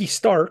 Ricky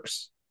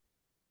Starks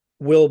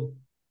will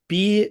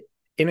be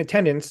in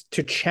attendance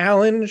to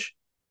challenge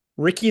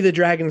Ricky the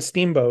Dragon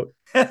Steamboat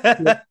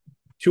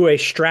to a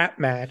strap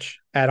match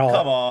at all.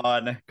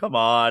 Come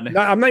on. No,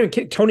 I'm not even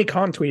kidding. Tony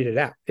Khan tweeted it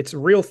out. It's a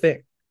real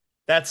thing.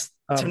 That's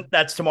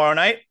tomorrow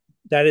night?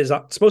 That is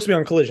supposed to be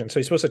on Collision. So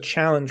he's supposed to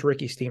challenge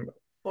Ricky Steamboat.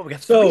 Well, we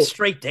got 3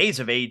 straight days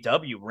of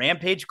AEW,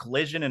 Rampage,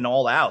 Collision, and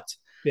All Out.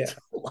 Yeah. That's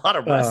a lot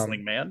of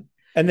wrestling, man.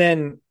 And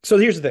then, so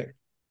here's the thing.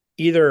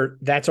 Either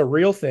that's a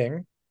real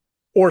thing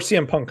or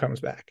CM Punk comes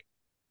back,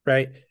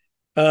 right?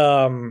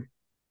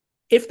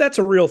 If that's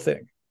a real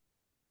thing,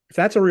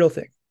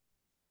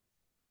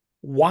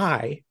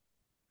 why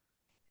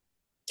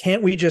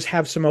can't we just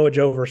have Samoa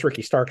Joe versus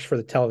Ricky Starks for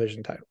the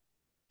television title?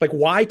 Like,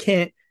 why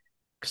can't?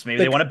 Because maybe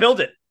they want to build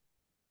it.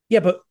 Yeah,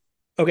 but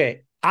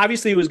okay.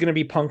 Obviously, it was going to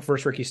be Punk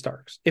versus Ricky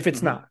Starks. If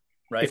it's not,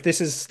 right? If this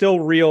is still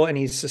real and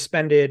he's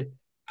suspended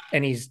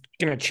and he's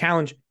going to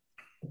challenge,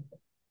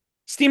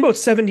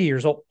 Steamboat's 70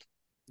 years old.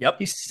 Yep,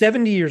 he's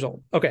 70 years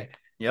old. Okay.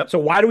 Yep. So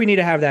why do we need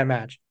to have that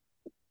match?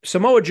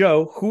 Samoa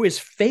Joe, who is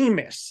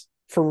famous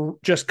for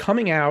just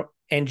coming out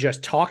and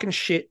just talking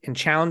shit and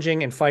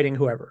challenging and fighting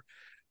whoever,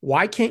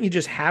 why can't you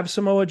just have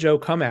Samoa Joe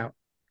come out?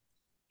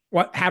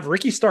 Have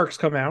Ricky Starks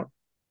come out,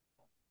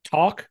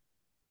 talk,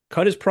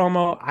 cut his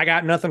promo. I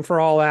got nothing for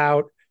All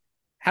Out.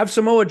 Have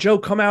Samoa Joe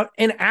come out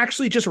and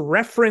actually just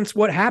reference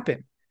what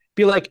happened.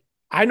 Be like,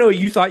 I know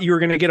you thought you were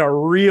going to get a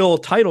real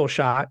title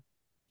shot,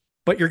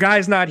 but your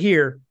guy's not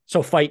here,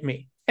 so fight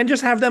me. And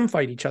just have them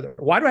fight each other.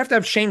 Why do I have to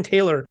have Shane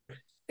Taylor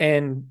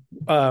and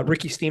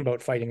Ricky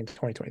Steamboat fighting in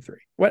 2023?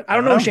 What? I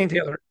don't know Shane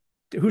Taylor.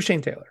 Who's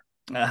Shane Taylor?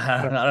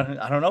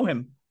 I don't know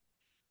him.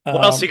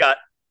 What else you got?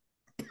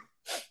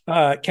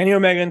 Kenny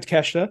Omega and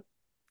Takeshita.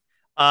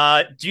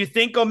 Do you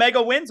think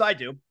Omega wins? I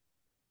do.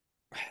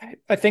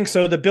 I think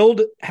so. The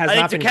build has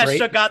not been great.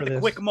 Takeshita got the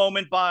quick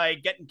moment by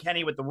getting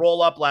Kenny with the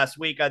roll up last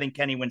week. I think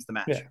Kenny wins the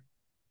match.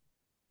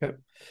 Yeah.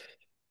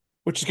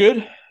 Which is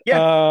good.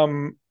 Yeah.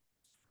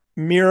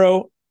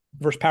 Miro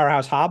versus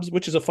Powerhouse Hobbs,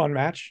 which is a fun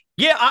match.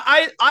 Yeah,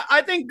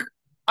 I think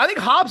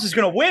Hobbs is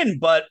going to win,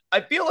 but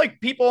I feel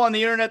like people on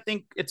the internet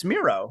think it's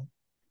Miro.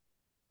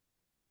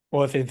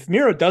 Well, if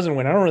Miro doesn't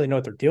win, I don't really know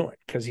what they're doing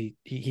because he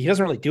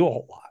doesn't really do a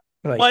whole lot.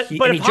 But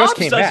if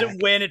Hobbs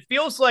doesn't win, it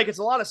feels like it's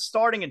a lot of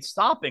starting and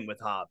stopping with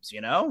Hobbs,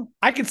 you know?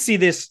 I could see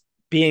this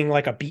being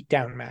like a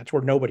beatdown match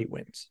where nobody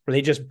wins, where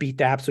they just beat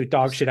the absolute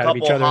dog shit out of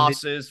each Couple other.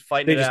 hosses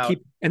fighting They it just out.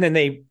 and then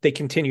they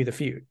continue the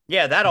feud.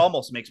 Yeah, that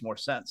almost makes more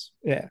sense.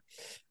 Yeah.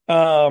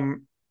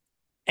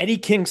 Eddie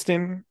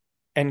Kingston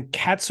and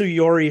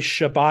Katsuyori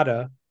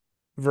Shibata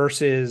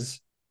versus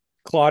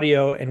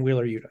Claudio and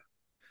Wheeler Yuta.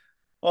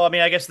 Well, I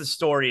mean, I guess the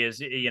story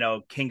is,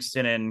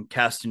 Kingston and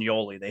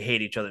Castagnoli, they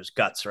hate each other's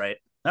guts, right?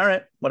 All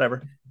right,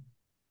 whatever.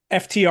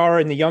 FTR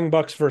and the Young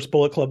Bucks versus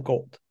Bullet Club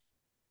Gold.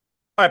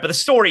 All right, but the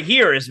story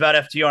here is about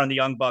FTR and the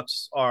Young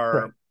Bucks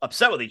are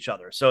upset with each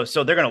other, so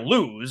they're going to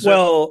lose.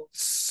 Well,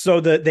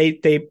 so they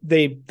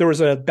there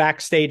was a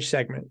backstage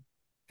segment,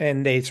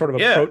 and they sort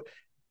of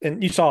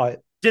and you saw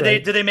it.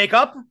 Did they make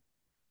up?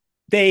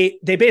 They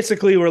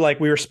basically were like,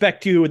 we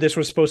respect you. This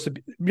was supposed to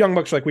be Young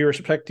Bucks, like, we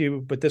respect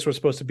you, but this was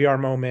supposed to be our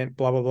moment,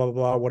 blah, blah, blah, blah,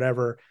 blah,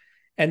 whatever.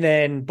 And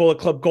then Bullet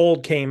Club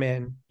Gold came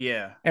in.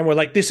 Yeah. And we're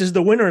like, this is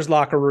the winner's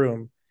locker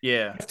room.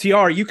 Yeah.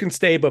 FTR, you can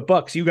stay, but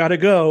Bucks, you got to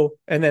go.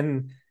 And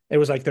then it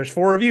was like, there's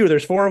 4 of you,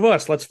 there's 4 of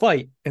us, let's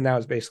fight. And that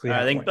was basically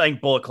I think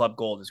Bullet Club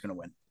Gold is going to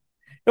win.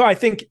 No, I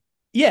think,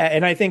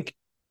 and I think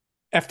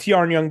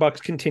FTR and Young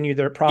Bucks continue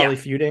their probably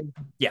feuding.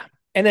 Yeah.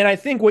 And then I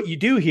think what you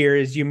do here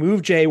is you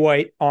move Jay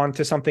White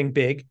onto something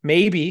big,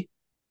 maybe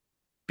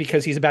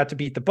because he's about to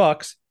beat the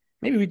Bucks.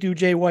 Maybe we do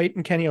Jay White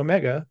and Kenny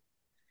Omega,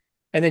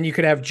 and then you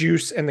could have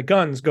Juice and the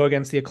Guns go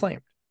against the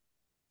Acclaimed.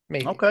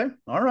 Maybe. Okay.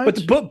 All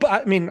right. But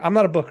I mean, I'm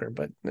not a booker,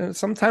 but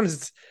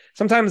sometimes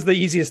the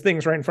easiest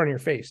thing's right in front of your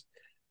face.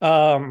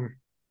 And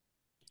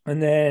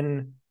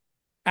then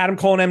Adam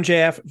Cole and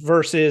MJF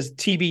versus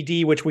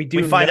TBD, which we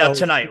find out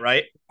tonight,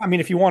 right? I mean,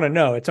 if you want to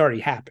know, it's already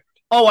happened.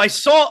 Oh, I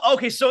saw.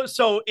 Okay,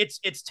 so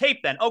it's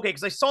taped then. Okay,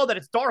 because I saw that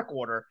it's Dark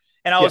Order,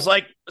 and I was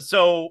like,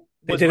 so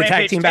they did a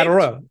tag team battle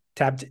royal.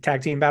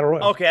 Tag team battle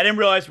royal. Okay, I didn't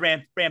realize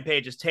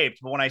Rampage is taped,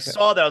 but when I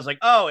saw that, I was like,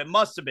 oh, it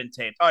must have been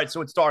taped. All right, so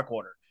it's Dark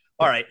Order.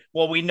 All right,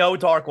 well, we know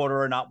Dark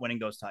Order are not winning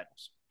those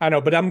titles. I know,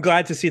 but I'm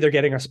glad to see they're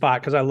getting a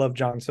spot because I love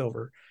John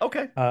Silver.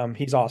 Okay,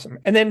 he's awesome.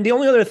 And then the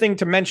only other thing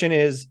to mention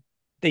is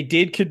they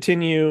did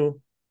continue,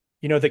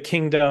 the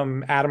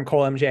Kingdom Adam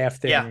Cole MJF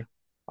thing. Yeah.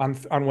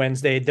 On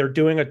Wednesday. They're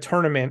doing a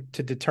tournament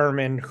to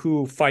determine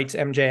who fights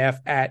MJF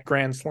at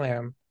Grand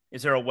Slam.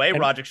 Is there a way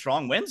Roderick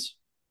Strong wins?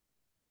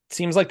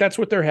 Seems like that's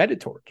what they're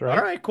headed towards, right?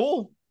 All right,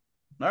 cool.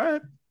 All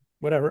right.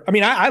 Whatever. I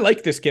mean, I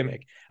like this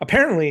gimmick.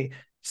 Apparently,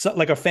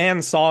 like a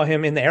fan saw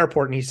him in the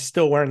airport and he's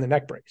still wearing the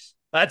neck brace.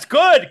 That's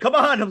good. Come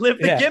on, live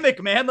the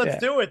gimmick, man. Let's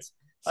do it.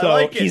 So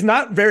like he's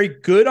not very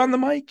good on the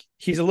mic.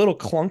 He's a little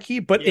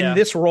clunky, but in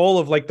this role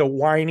of like the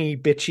whiny,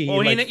 bitchy.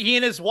 Well, he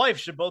and his wife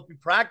should both be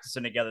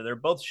practicing together. They're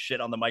both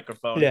shit on the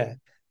microphone. Yeah.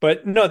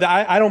 But no,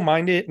 I don't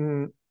mind it.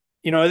 And,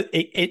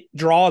 it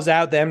draws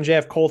out the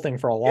MJF Cole thing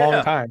for a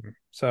long time.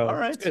 So all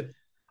right. It's good.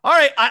 All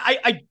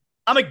right.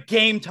 I'm a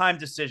game time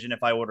decision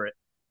if I order it.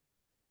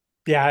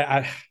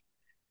 Yeah. I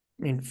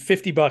mean,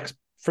 $50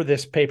 for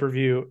this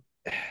pay-per-view.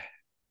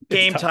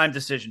 Game time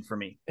decision for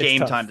me.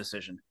 Game time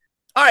decision.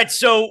 All right,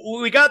 so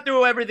we got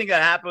through everything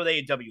that happened with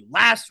AEW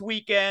last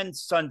weekend,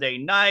 Sunday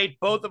night.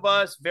 Both of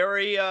us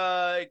very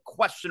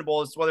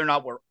questionable as to whether or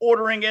not we're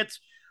ordering it,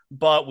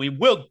 but we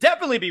will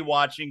definitely be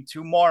watching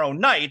tomorrow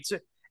night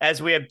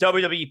as we have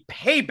WWE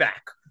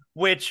Payback,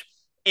 which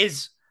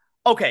is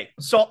okay.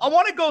 So I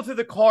want to go through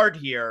the card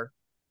here,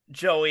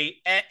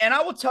 Joey, and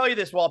I will tell you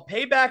this: while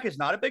Payback is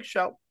not a big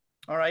show,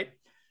 all right,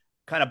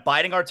 kind of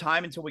biding our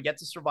time until we get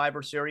to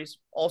Survivor Series,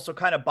 also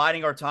kind of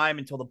biding our time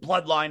until the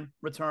Bloodline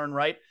return,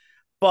 right?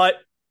 But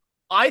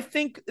I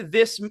think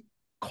this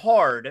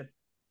card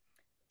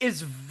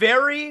is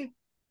very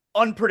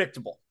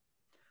unpredictable.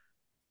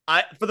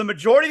 For the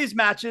majority of these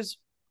matches,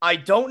 I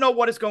don't know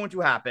what is going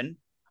to happen.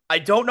 I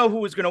don't know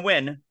who is going to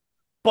win.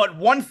 But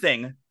one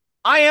thing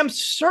I am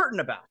certain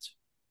about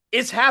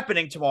is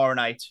happening tomorrow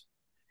night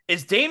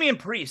is Damian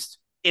Priest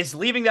is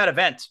leaving that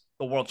event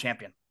the world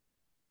champion.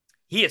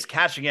 He is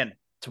cashing in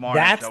tomorrow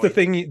night. That's the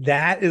thing.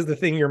 That is the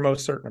thing you're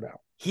most certain about.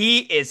 He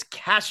is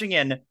cashing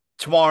in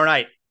tomorrow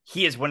night.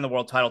 He is winning the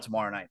world title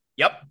tomorrow night.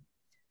 Yep.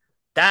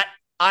 That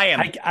I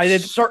am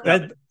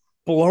certain. That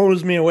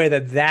blows me away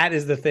that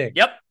is the thing.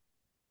 Yep.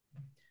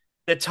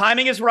 The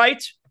timing is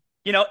right.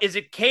 Is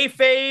it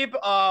kayfabe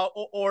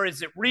or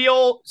is it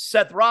real?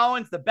 Seth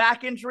Rollins, the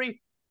back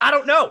injury? I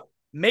don't know.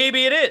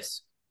 Maybe it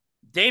is.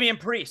 Damian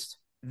Priest,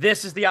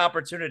 this is the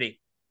opportunity.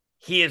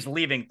 He is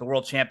leaving the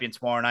world champion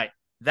tomorrow night.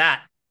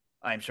 That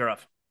I'm sure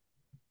of.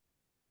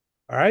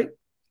 All right.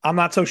 I'm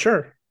not so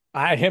sure.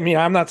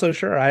 I'm not so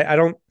sure.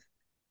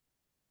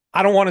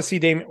 I don't want to see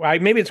Damian.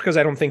 Maybe it's because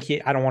I don't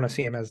want to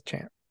see him as a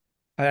champ.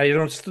 I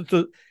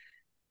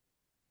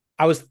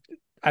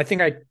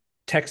think I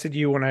texted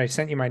you when I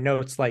sent you my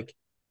notes, like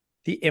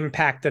the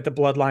impact that the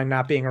Bloodline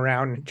not being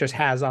around just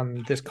has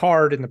on this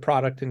card and the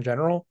product in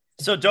general.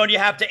 So don't you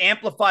have to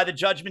amplify the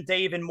Judgment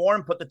Day even more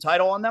and put the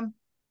title on them?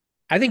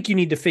 I think you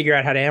need to figure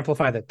out how to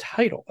amplify the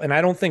title. And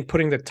I don't think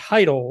putting the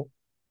title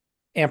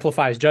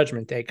amplifies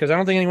Judgment Day, because I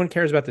don't think anyone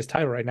cares about this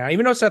title right now.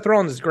 Even though Seth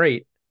Rollins is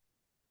great,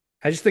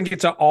 I just think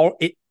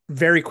it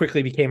very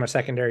quickly became a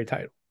secondary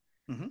title.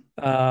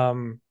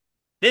 Mm-hmm.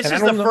 This And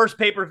is the first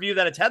pay-per-view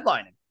that it's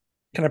headlining.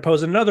 Can I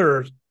pose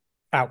another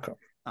outcome?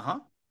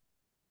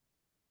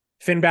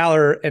 Finn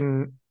Balor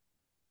and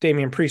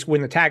Damian Priest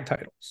win the tag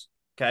titles.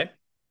 Okay.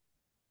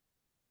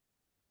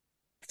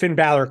 Finn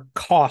Balor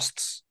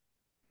costs,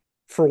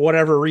 for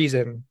whatever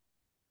reason,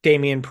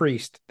 Damian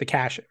Priest the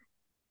cash in.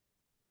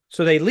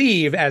 So they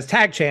leave as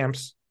tag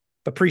champs,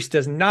 but Priest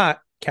does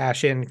not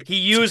cash in. He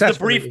used the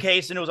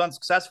briefcase and it was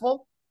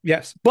unsuccessful?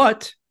 Yes.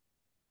 But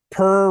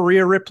per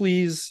Rhea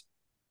Ripley's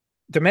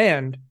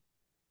demand,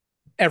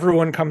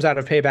 everyone comes out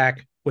of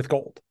Payback with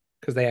gold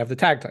because they have the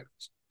tag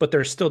titles, but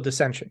there's still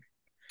dissension.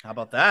 How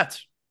about that?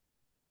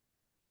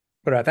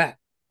 What about that?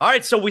 All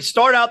right, so we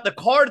start out the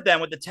card then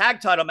with the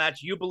tag title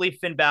match. You believe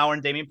Finn Balor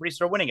and Damian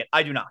Priest are winning it.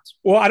 I do not.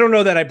 Well, I don't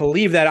know that I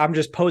believe that. I'm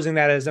just posing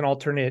that as an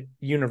alternate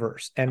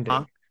universe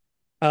ending.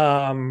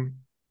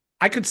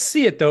 I could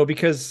see it, though,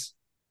 because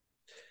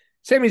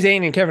Sami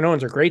Zayn and Kevin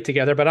Owens are great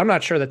together, but I'm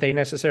not sure that they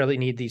necessarily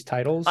need these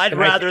titles. I'd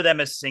rather them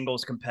as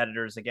singles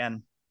competitors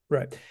again.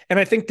 Right. And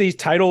I think these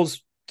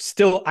titles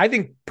still, I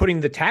think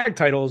putting the tag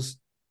titles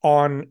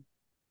on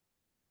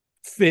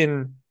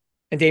Finn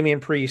and Damian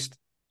Priest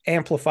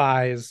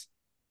amplifies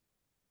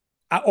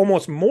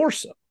almost more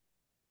so.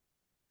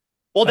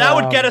 Well, that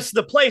would get us to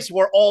the place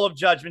where all of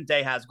Judgment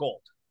Day has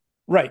gold.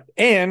 Right.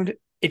 And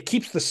it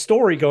keeps the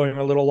story going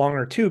a little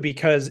longer too,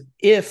 because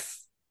if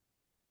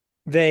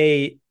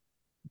they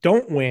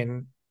don't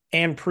win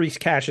and Priest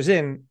cashes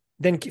in,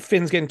 then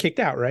Finn's getting kicked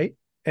out, right?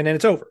 And then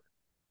it's over.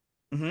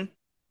 Mm-hmm.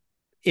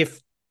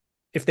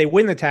 If they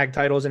win the tag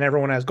titles and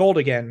everyone has gold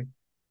again,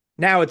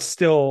 now it's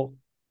still,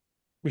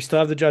 we still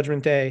have the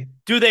Judgment Day.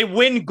 Do they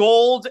win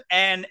gold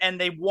and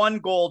they won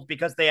gold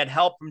because they had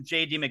help from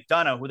JD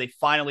McDonough, who they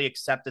finally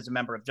accept as a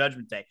member of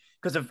Judgment Day?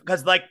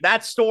 Because like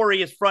that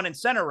story is front and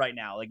center right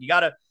now. Like you got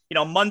to,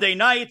 Monday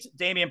night,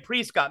 Damian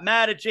Priest got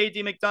mad at JD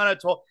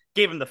McDonough,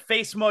 gave him the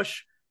face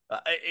mush.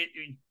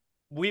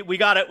 We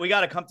got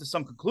to come to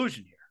some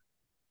conclusion here.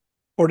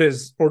 Or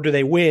do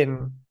they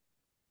win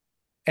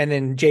and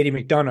then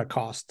JD McDonough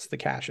costs the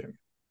cash in?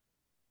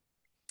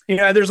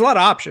 There's a lot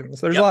of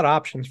options. There's a lot of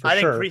options for sure.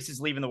 I think Priest is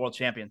leaving the world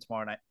champion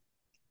tomorrow night.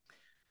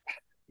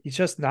 He's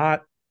just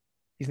not,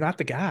 he's not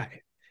the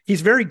guy.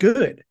 He's very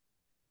good,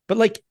 but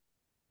like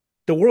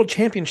the world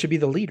champion should be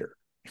the leader.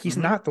 He's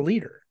not the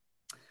leader.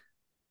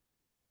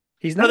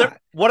 He's not.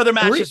 What other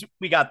matches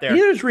we got there?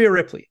 Neither is Rhea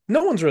Ripley.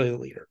 No one's really the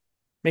leader.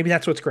 Maybe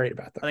that's what's great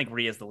about them. I think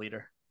Rhea's the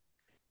leader.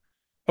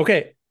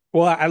 Okay.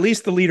 Well, at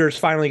least the leader is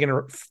finally going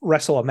to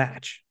wrestle a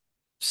match.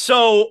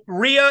 So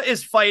Rhea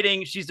is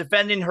fighting. She's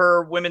defending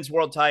her women's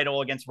world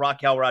title against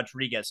Raquel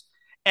Rodriguez.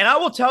 And I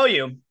will tell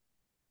you.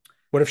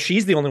 What if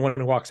she's the only one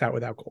who walks out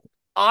without gold?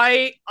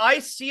 I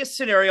see a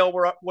scenario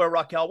where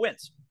Raquel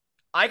wins.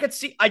 I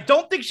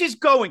don't think she's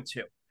going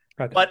to,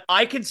 but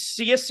I can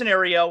see a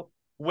scenario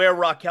where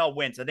Raquel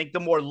wins. I think the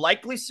more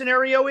likely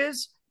scenario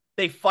is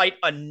they fight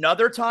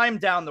another time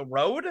down the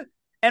road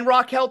and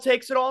Raquel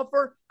takes it off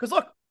her. Because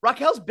look,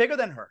 Raquel's bigger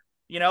than her,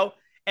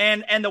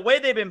 And the way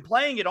they've been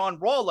playing it on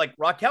Raw, like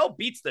Raquel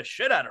beats the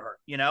shit out of her,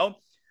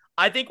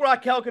 I think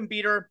Raquel can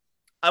beat her.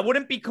 I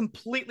wouldn't be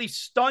completely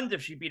stunned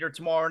if she beat her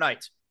tomorrow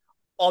night.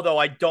 Although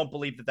I don't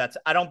believe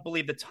I don't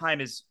believe the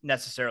time is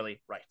necessarily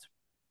right.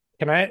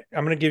 I'm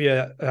going to give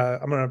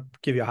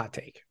you a hot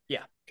take.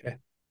 Yeah. Okay.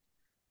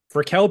 If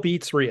Raquel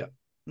beats Rhea,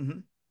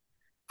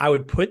 I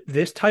would put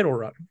this title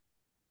run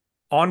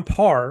on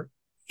par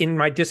in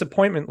my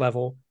disappointment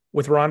level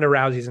with Ronda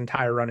Rousey's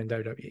entire run in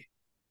WWE.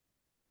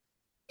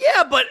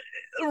 Yeah, but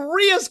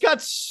Rhea's got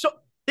first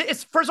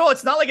of all,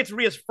 it's not like it's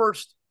Rhea's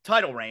first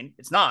title reign.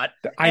 It's not.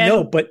 I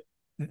know, but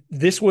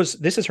this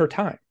is her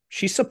time.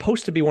 She's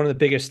supposed to be one of the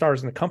biggest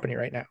stars in the company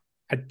right now.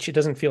 She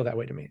doesn't feel that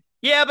way to me.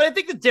 Yeah, but I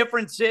think the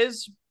difference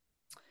is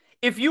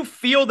if you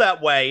feel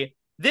that way,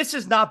 this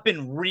has not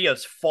been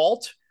Rhea's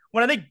fault.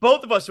 When I think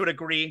both of us would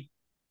agree,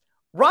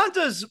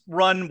 Ronda's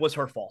run was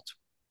her fault.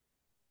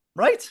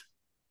 Right?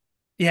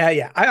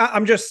 Yeah.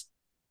 I'm just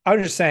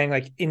saying,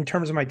 like, in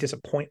terms of my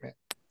disappointment,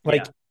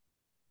 like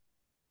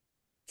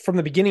from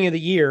the beginning of the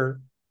year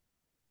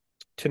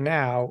to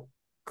now,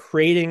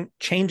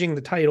 changing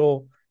the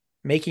title,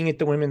 making it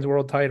the women's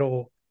world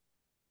title.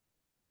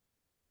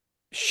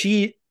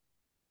 She's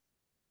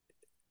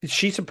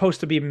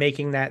supposed to be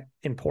making that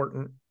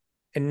important,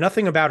 and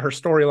nothing about her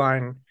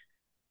storyline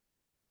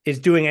is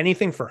doing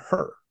anything for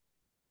her.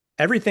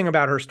 Everything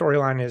about her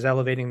storyline is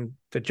elevating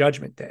the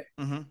Judgment Day.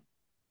 Mm-hmm.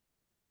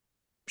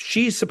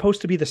 She's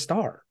supposed to be the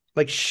star.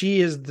 Like,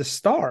 she is the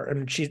star,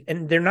 and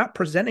they're not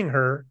presenting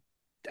her.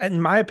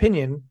 In my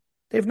opinion,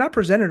 they've not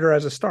presented her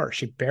as a star.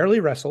 She barely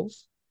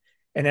wrestles,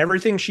 and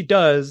everything she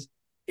does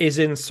is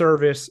in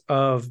service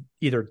of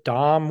either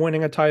Dom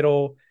winning a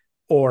title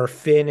or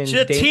Finn and she's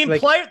a team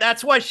player.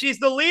 That's why she's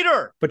the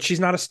leader. But she's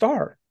not a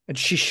star, and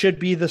she should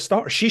be the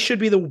star. She should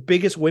be the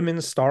biggest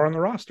women's star on the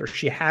roster.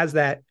 She has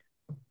that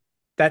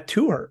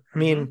to her. I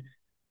mean,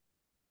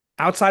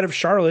 outside of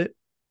Charlotte,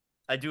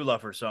 I do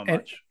love her so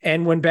much.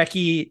 And when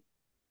Becky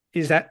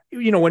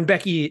when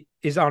Becky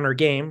is on her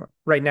game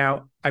right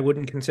now, I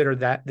wouldn't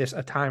consider this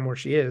a time where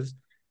she is.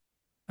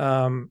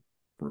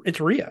 it's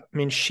Rhea. I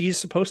mean, she's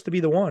supposed to be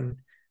the one,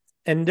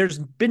 and there's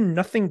been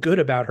nothing good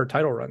about her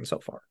title run so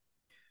far.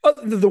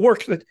 The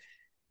work that,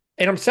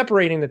 and I'm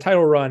separating the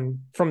title run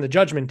from the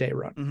Judgment Day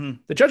run. Mm-hmm.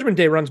 The Judgment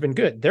Day run's been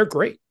good. They're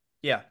great.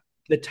 Yeah.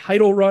 The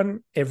title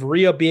run of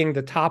Rhea being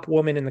the top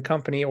woman in the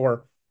company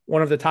or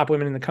one of the top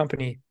women in the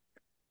company,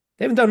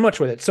 they haven't done much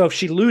with it. So if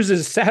she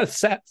loses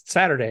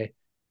Saturday,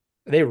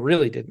 they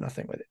really did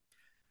nothing with it.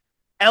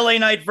 LA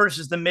Knight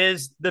versus The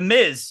Miz. The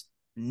Miz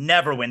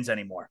never wins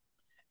anymore.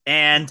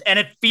 And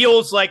it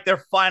feels like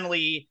they're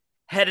finally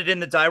headed in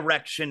the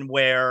direction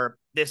where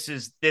this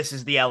is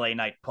the LA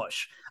Knight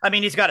push. I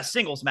mean, he's got a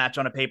singles match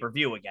on a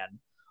pay-per-view again.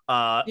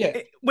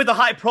 With a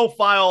high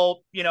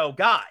profile,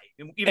 guy,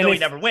 even though he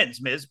never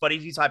wins, Miz, but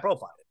he's high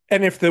profile.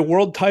 And if the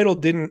world title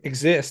didn't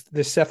exist,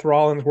 the Seth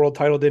Rollins world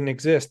title didn't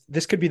exist,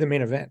 this could be the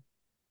main event.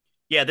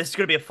 Yeah, this is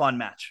going to be a fun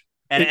match.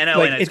 And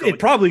it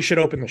probably should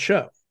open the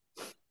show.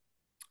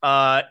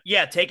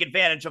 Take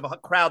advantage of a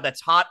crowd that's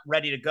hot,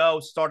 ready to go,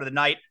 start of the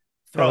night,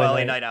 throw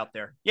LA Knight out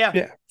there.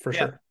 Yeah, for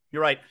sure.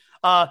 You're right.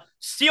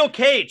 Steel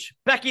Cage,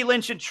 Becky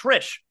Lynch and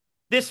Trish.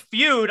 This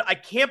feud, I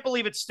can't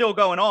believe it's still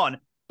going on.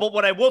 But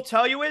what I will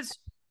tell you is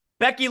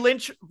Becky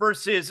Lynch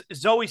versus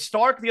Zoe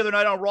Stark the other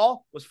night on Raw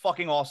was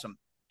fucking awesome.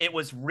 It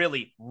was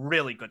really,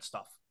 really good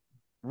stuff.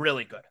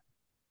 Really good.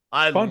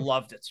 I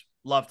loved it.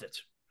 Loved it.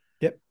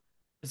 Yep.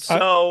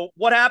 So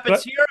what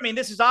happens here? I mean,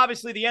 this is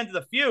obviously the end of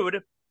the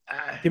feud.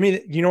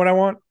 You know what I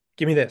want?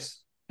 Give me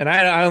this. And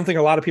I don't think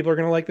a lot of people are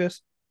going to like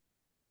this.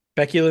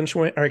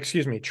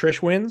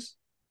 Trish wins.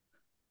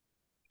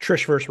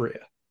 Trish versus Rhea.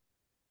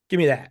 Give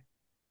me that.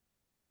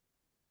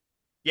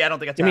 Yeah, I don't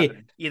think that's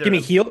happening either. Give me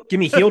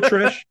heel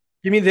Trish.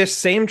 Give me this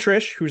same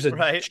Trish who's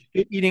a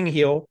shit-eating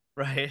heel.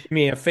 Right. Give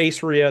me a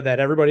face Rhea that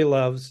everybody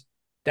loves.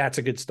 That's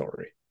a good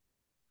story.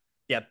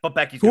 Yeah, but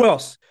Becky's Who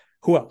else?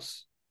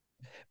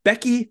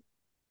 Becky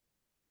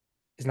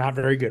is not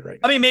very good right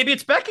now. I mean, maybe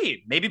it's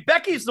Becky. Maybe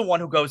Becky's the one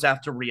who goes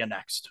after Rhea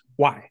next.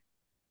 Why?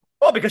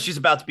 Well, because she's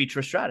about to beat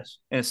Trish Stratus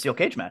in a steel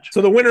cage match.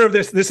 So the winner of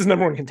this is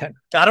number one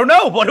contender. I don't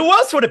know, but who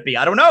else would it be?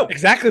 I don't know.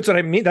 Exactly, that's what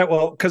I mean.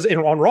 Because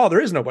on Raw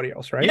there is nobody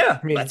else, right? Yeah,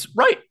 that's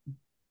right.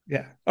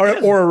 Yeah,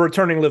 or a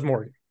returning Liv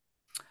Morgan.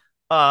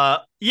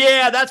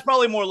 That's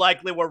probably more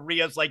likely where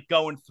Rhea's like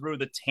going through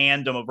the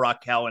tandem of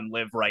Raquel and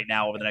Liv right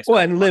now over the next. Well,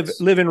 and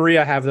Liv and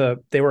Rhea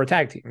they were a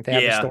tag team. They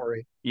have a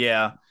story.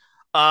 Yeah.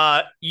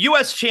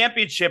 U.S.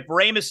 Championship,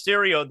 Rey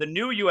Mysterio, the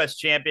new U.S.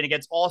 champion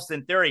against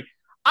Austin Theory.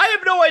 I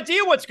have no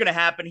idea what's going to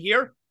happen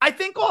here. I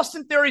think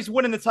Austin Theory's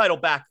winning the title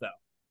back, though.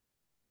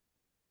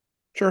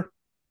 Sure.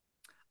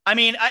 I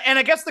mean,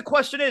 I guess the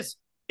question is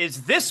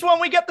this when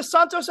we get the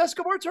Santos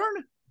Escobar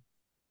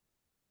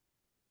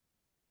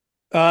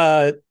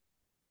turn?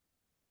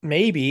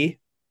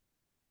 Maybe.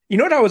 You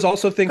know what I was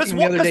also thinking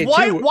the other day,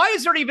 too? Why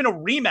is there even a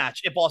rematch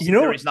if Austin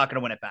Theory's not going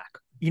to win it back?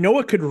 You know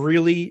what could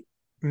really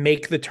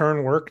make the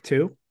turn work,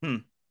 too?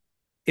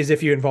 Is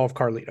if you involve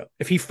Carlito.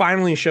 If he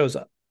finally shows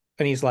up.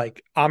 And he's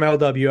like, I'm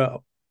LWO.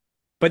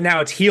 But now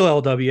it's heel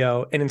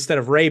LWO. And instead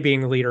of Rey being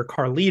the leader,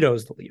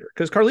 Carlito's the leader.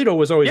 Because Carlito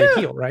was always a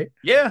heel, right?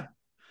 Yeah.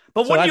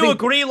 But wouldn't you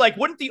agree,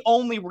 wouldn't the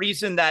only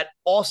reason that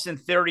Austin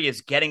Theory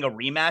is getting a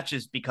rematch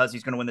is because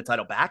he's going to win the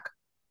title back?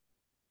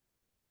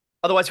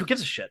 Otherwise, who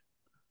gives a shit?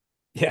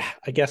 Yeah,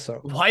 I guess so.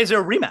 Why is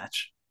there a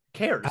rematch? Who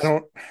cares? I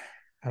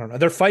don't know.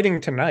 They're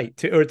fighting tonight,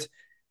 too. Or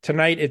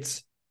tonight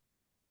it's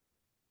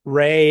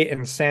Rey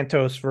and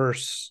Santos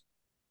versus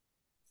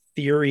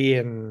Theory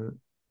and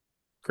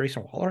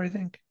Grayson Waller, I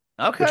think.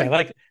 Okay. Which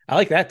I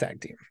like that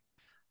tag team.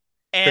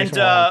 And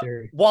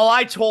while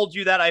I told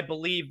you that I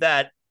believe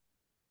that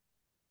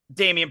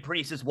Damian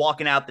Priest is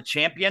walking out the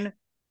champion,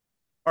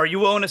 are you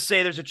willing to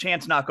say there's a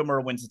chance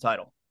Nakamura wins the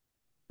title?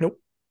 Nope.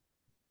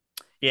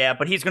 Yeah,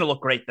 but he's going to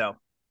look great, though.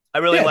 I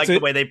really like the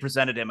way they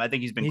presented him. I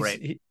think he's been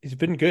great. He's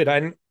been good.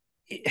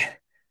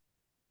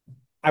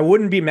 I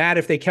wouldn't be mad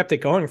if they kept it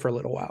going for a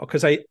little while,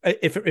 because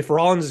if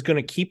Rollins is going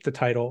to keep the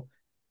title,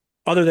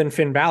 other than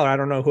Finn Balor, I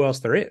don't know who else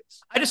there is.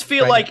 I just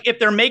feel like if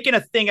they're making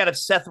a thing out of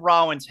Seth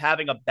Rollins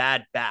having a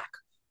bad back,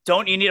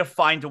 don't you need to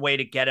find a way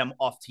to get him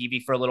off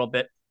TV for a little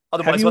bit?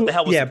 Otherwise, what the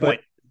hell was the point?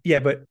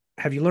 But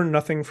have you learned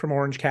nothing from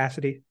Orange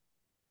Cassidy?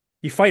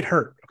 You fight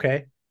hurt,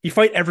 okay? You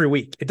fight every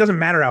week. It doesn't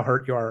matter how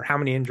hurt you are or how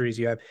many injuries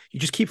you have. You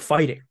just keep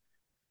fighting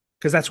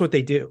because that's what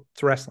they do.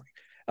 It's wrestling.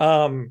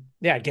 I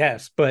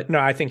guess. But no,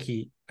 I guess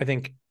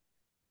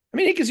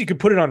you could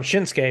put it on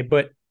Shinsuke,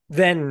 but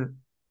then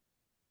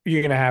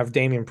you're going to have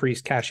Damian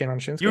Priest cash in on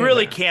Shinsuke. You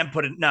really can't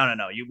put it. No.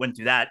 You wouldn't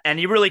do that. And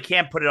you really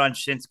can't put it on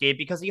Shinsuke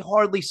because he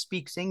hardly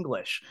speaks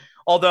English.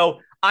 Although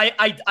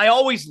I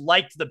always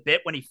liked the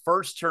bit when he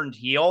first turned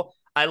heel.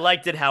 I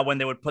liked it how when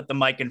they would put the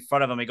mic in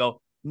front of him, he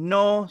go,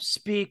 "No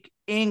speak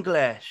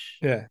English."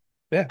 Yeah.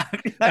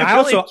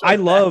 I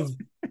love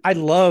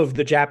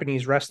the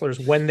Japanese wrestlers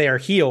when they are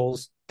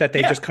heels that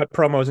they just cut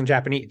promos in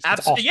Japanese.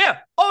 Absolutely. Awesome. Yeah.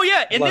 Oh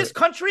yeah. In this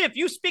country, if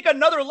you speak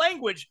another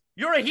language,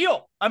 you're a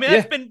heel. I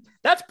mean,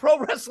 that's pro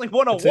wrestling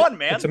 101,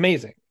 man. It's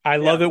amazing. I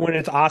love it when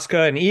it's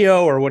Asuka and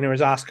Io, or when it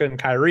was Asuka and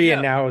Kairi,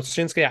 and now it's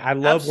Shinsuke. I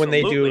love when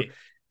they do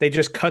They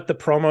just cut the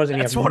promos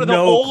and That's you have one of the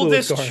no clue what's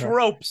oldest going on.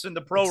 tropes in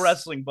the pro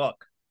wrestling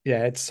book.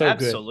 Yeah, it's so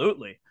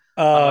Absolutely.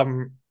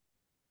 good.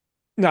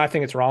 No, I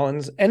think it's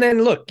Rollins. And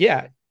then look,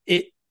 yeah,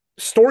 it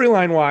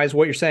storyline wise,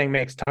 what you're saying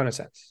makes a ton of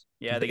sense.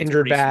 Yeah, I the think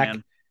injured it's Priest, back,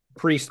 man.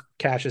 Priest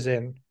cashes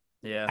in.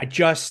 Yeah. I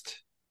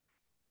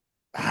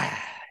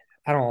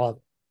don't love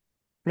it.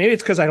 Maybe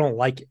it's because I don't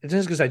like it. It's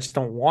just because I just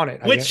don't want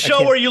it. Which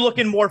show are you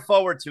looking more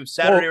forward to,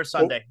 Saturday or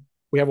Sunday?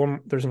 We have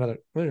one. There's another.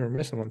 We're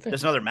missing one thing.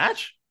 There's another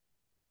match?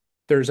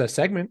 There's a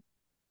segment.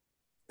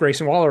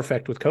 Grayson Waller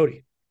effect with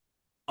Cody.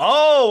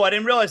 Oh, I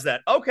didn't realize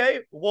that.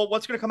 Okay. Well,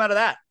 what's going to come out of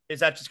that? Is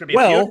that just going to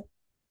be a feud?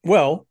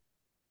 Well,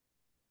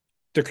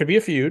 there could be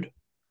a feud.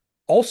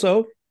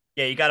 Also,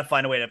 yeah, you got to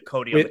find a way to have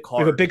Cody on the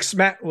card. We have a big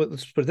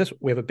let's put it this way.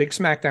 We have a big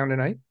SmackDown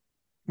tonight.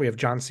 We have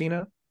John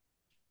Cena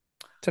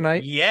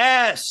tonight.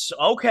 Yes.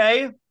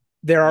 Okay.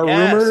 There are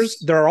rumors.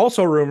 There are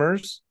also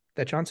rumors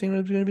that John Cena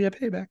is going to be a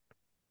Payback,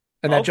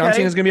 and that John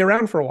Cena is going to be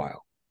around for a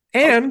while.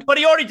 And but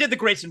he already did the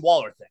Grayson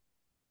Waller thing.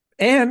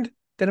 And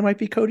then it might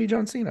be Cody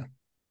John Cena.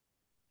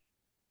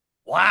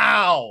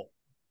 Wow.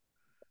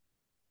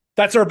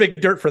 That's our big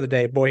dirt for the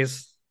day,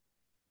 boys.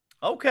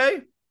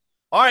 Okay.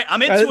 All right.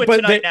 I'm into it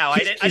tonight now. I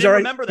didn't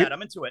remember that.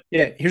 I'm into it.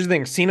 Yeah. Here's the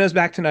thing. Cena's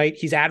back tonight.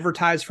 He's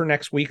advertised for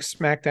next week's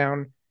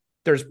SmackDown.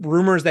 There's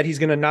rumors that he's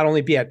going to not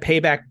only be at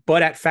Payback,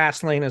 but at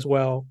Fastlane as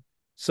well.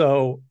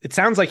 So it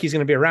sounds like he's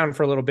going to be around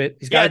for a little bit.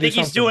 I think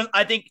he's doing.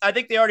 I think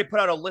they already put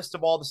out a list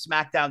of all the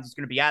SmackDowns he's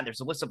going to be at.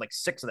 There's a list of like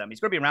 6 of them. He's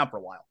going to be around for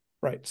a while.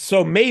 Right.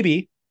 So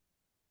maybe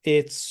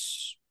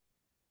it's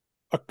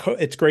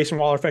Grayson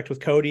Waller effect with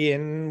Cody,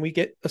 and we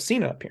get a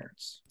Cena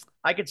appearance.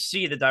 I could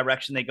see the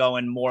direction they go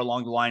in more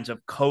along the lines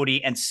of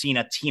Cody and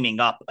Cena teaming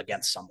up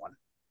against someone.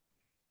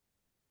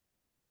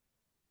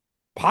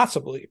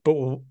 Possibly,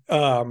 but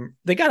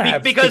they gotta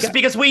have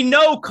because we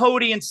know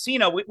Cody and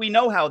Cena. We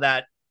know how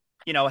that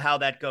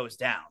goes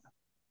down.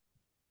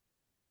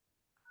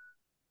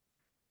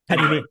 How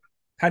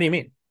do you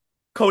mean?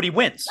 Cody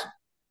wins.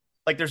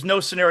 Like there's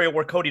no scenario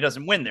where Cody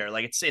doesn't win there.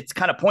 Like it's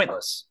kind of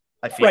pointless.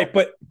 I feel right,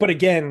 but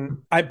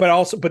again,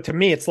 but to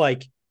me, it's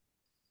like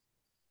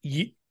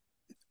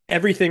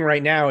everything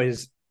right now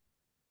is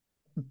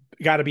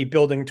got to be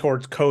building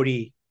towards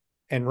Cody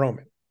and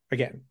Roman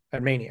again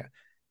at Mania.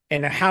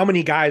 And how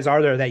many guys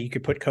are there that you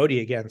could put Cody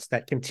against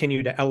that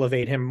continue to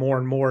elevate him more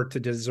and more to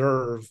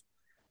deserve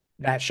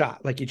that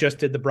shot? Like you just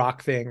did the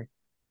Brock thing.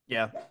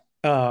 Yeah.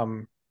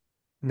 Now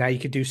you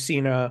could do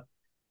Cena.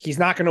 He's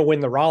not going to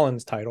win the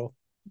Rollins title,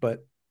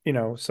 but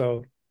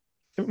so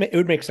it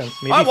would make sense.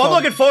 Maybe all right, well, I'm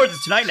looking forward to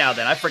tonight now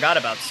then. I forgot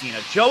about Cena.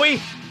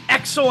 Joey,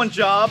 excellent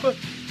job.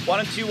 Why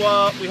don't you,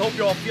 we hope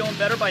you're all feeling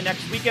better by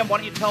next weekend. Why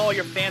don't you tell all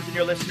your fans and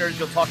your listeners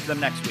you'll talk to them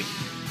next week?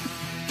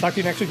 Talk to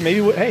you next week.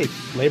 Maybe, hey,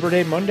 Labor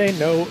Day, Monday,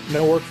 no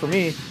work for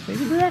me.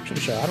 Maybe reaction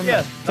show. I don't know.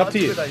 It's up to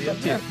you.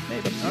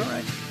 Maybe. All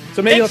right.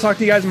 So maybe I'll talk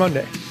to you guys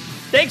Monday.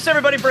 Thanks,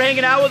 everybody, for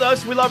hanging out with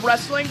us. We love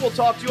wrestling. We'll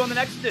talk to you on the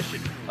next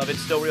edition of It's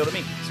Still Real to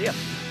Me. See ya.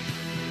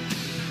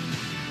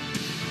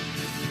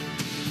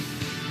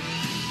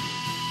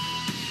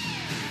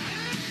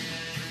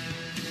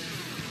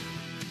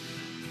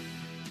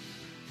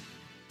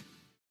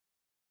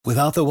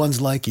 Without the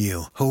ones like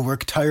you, who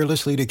work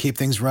tirelessly to keep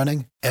things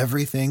running,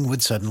 everything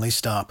would suddenly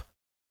stop.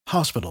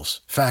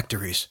 Hospitals,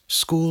 factories,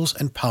 schools,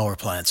 and power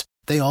plants,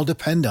 they all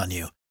depend on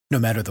you. No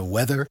matter the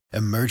weather,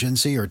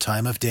 emergency, or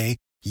time of day,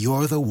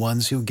 you're the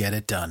ones who get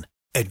it done.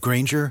 At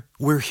Grainger,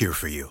 we're here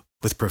for you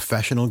with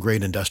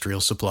professional-grade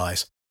industrial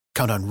supplies.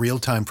 Count on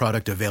real-time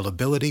product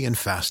availability and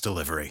fast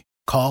delivery.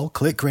 Call,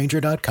 click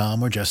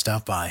Grainger.com, or just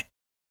stop by.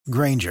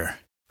 Grainger,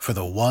 for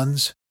the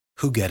ones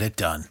who get it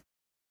done.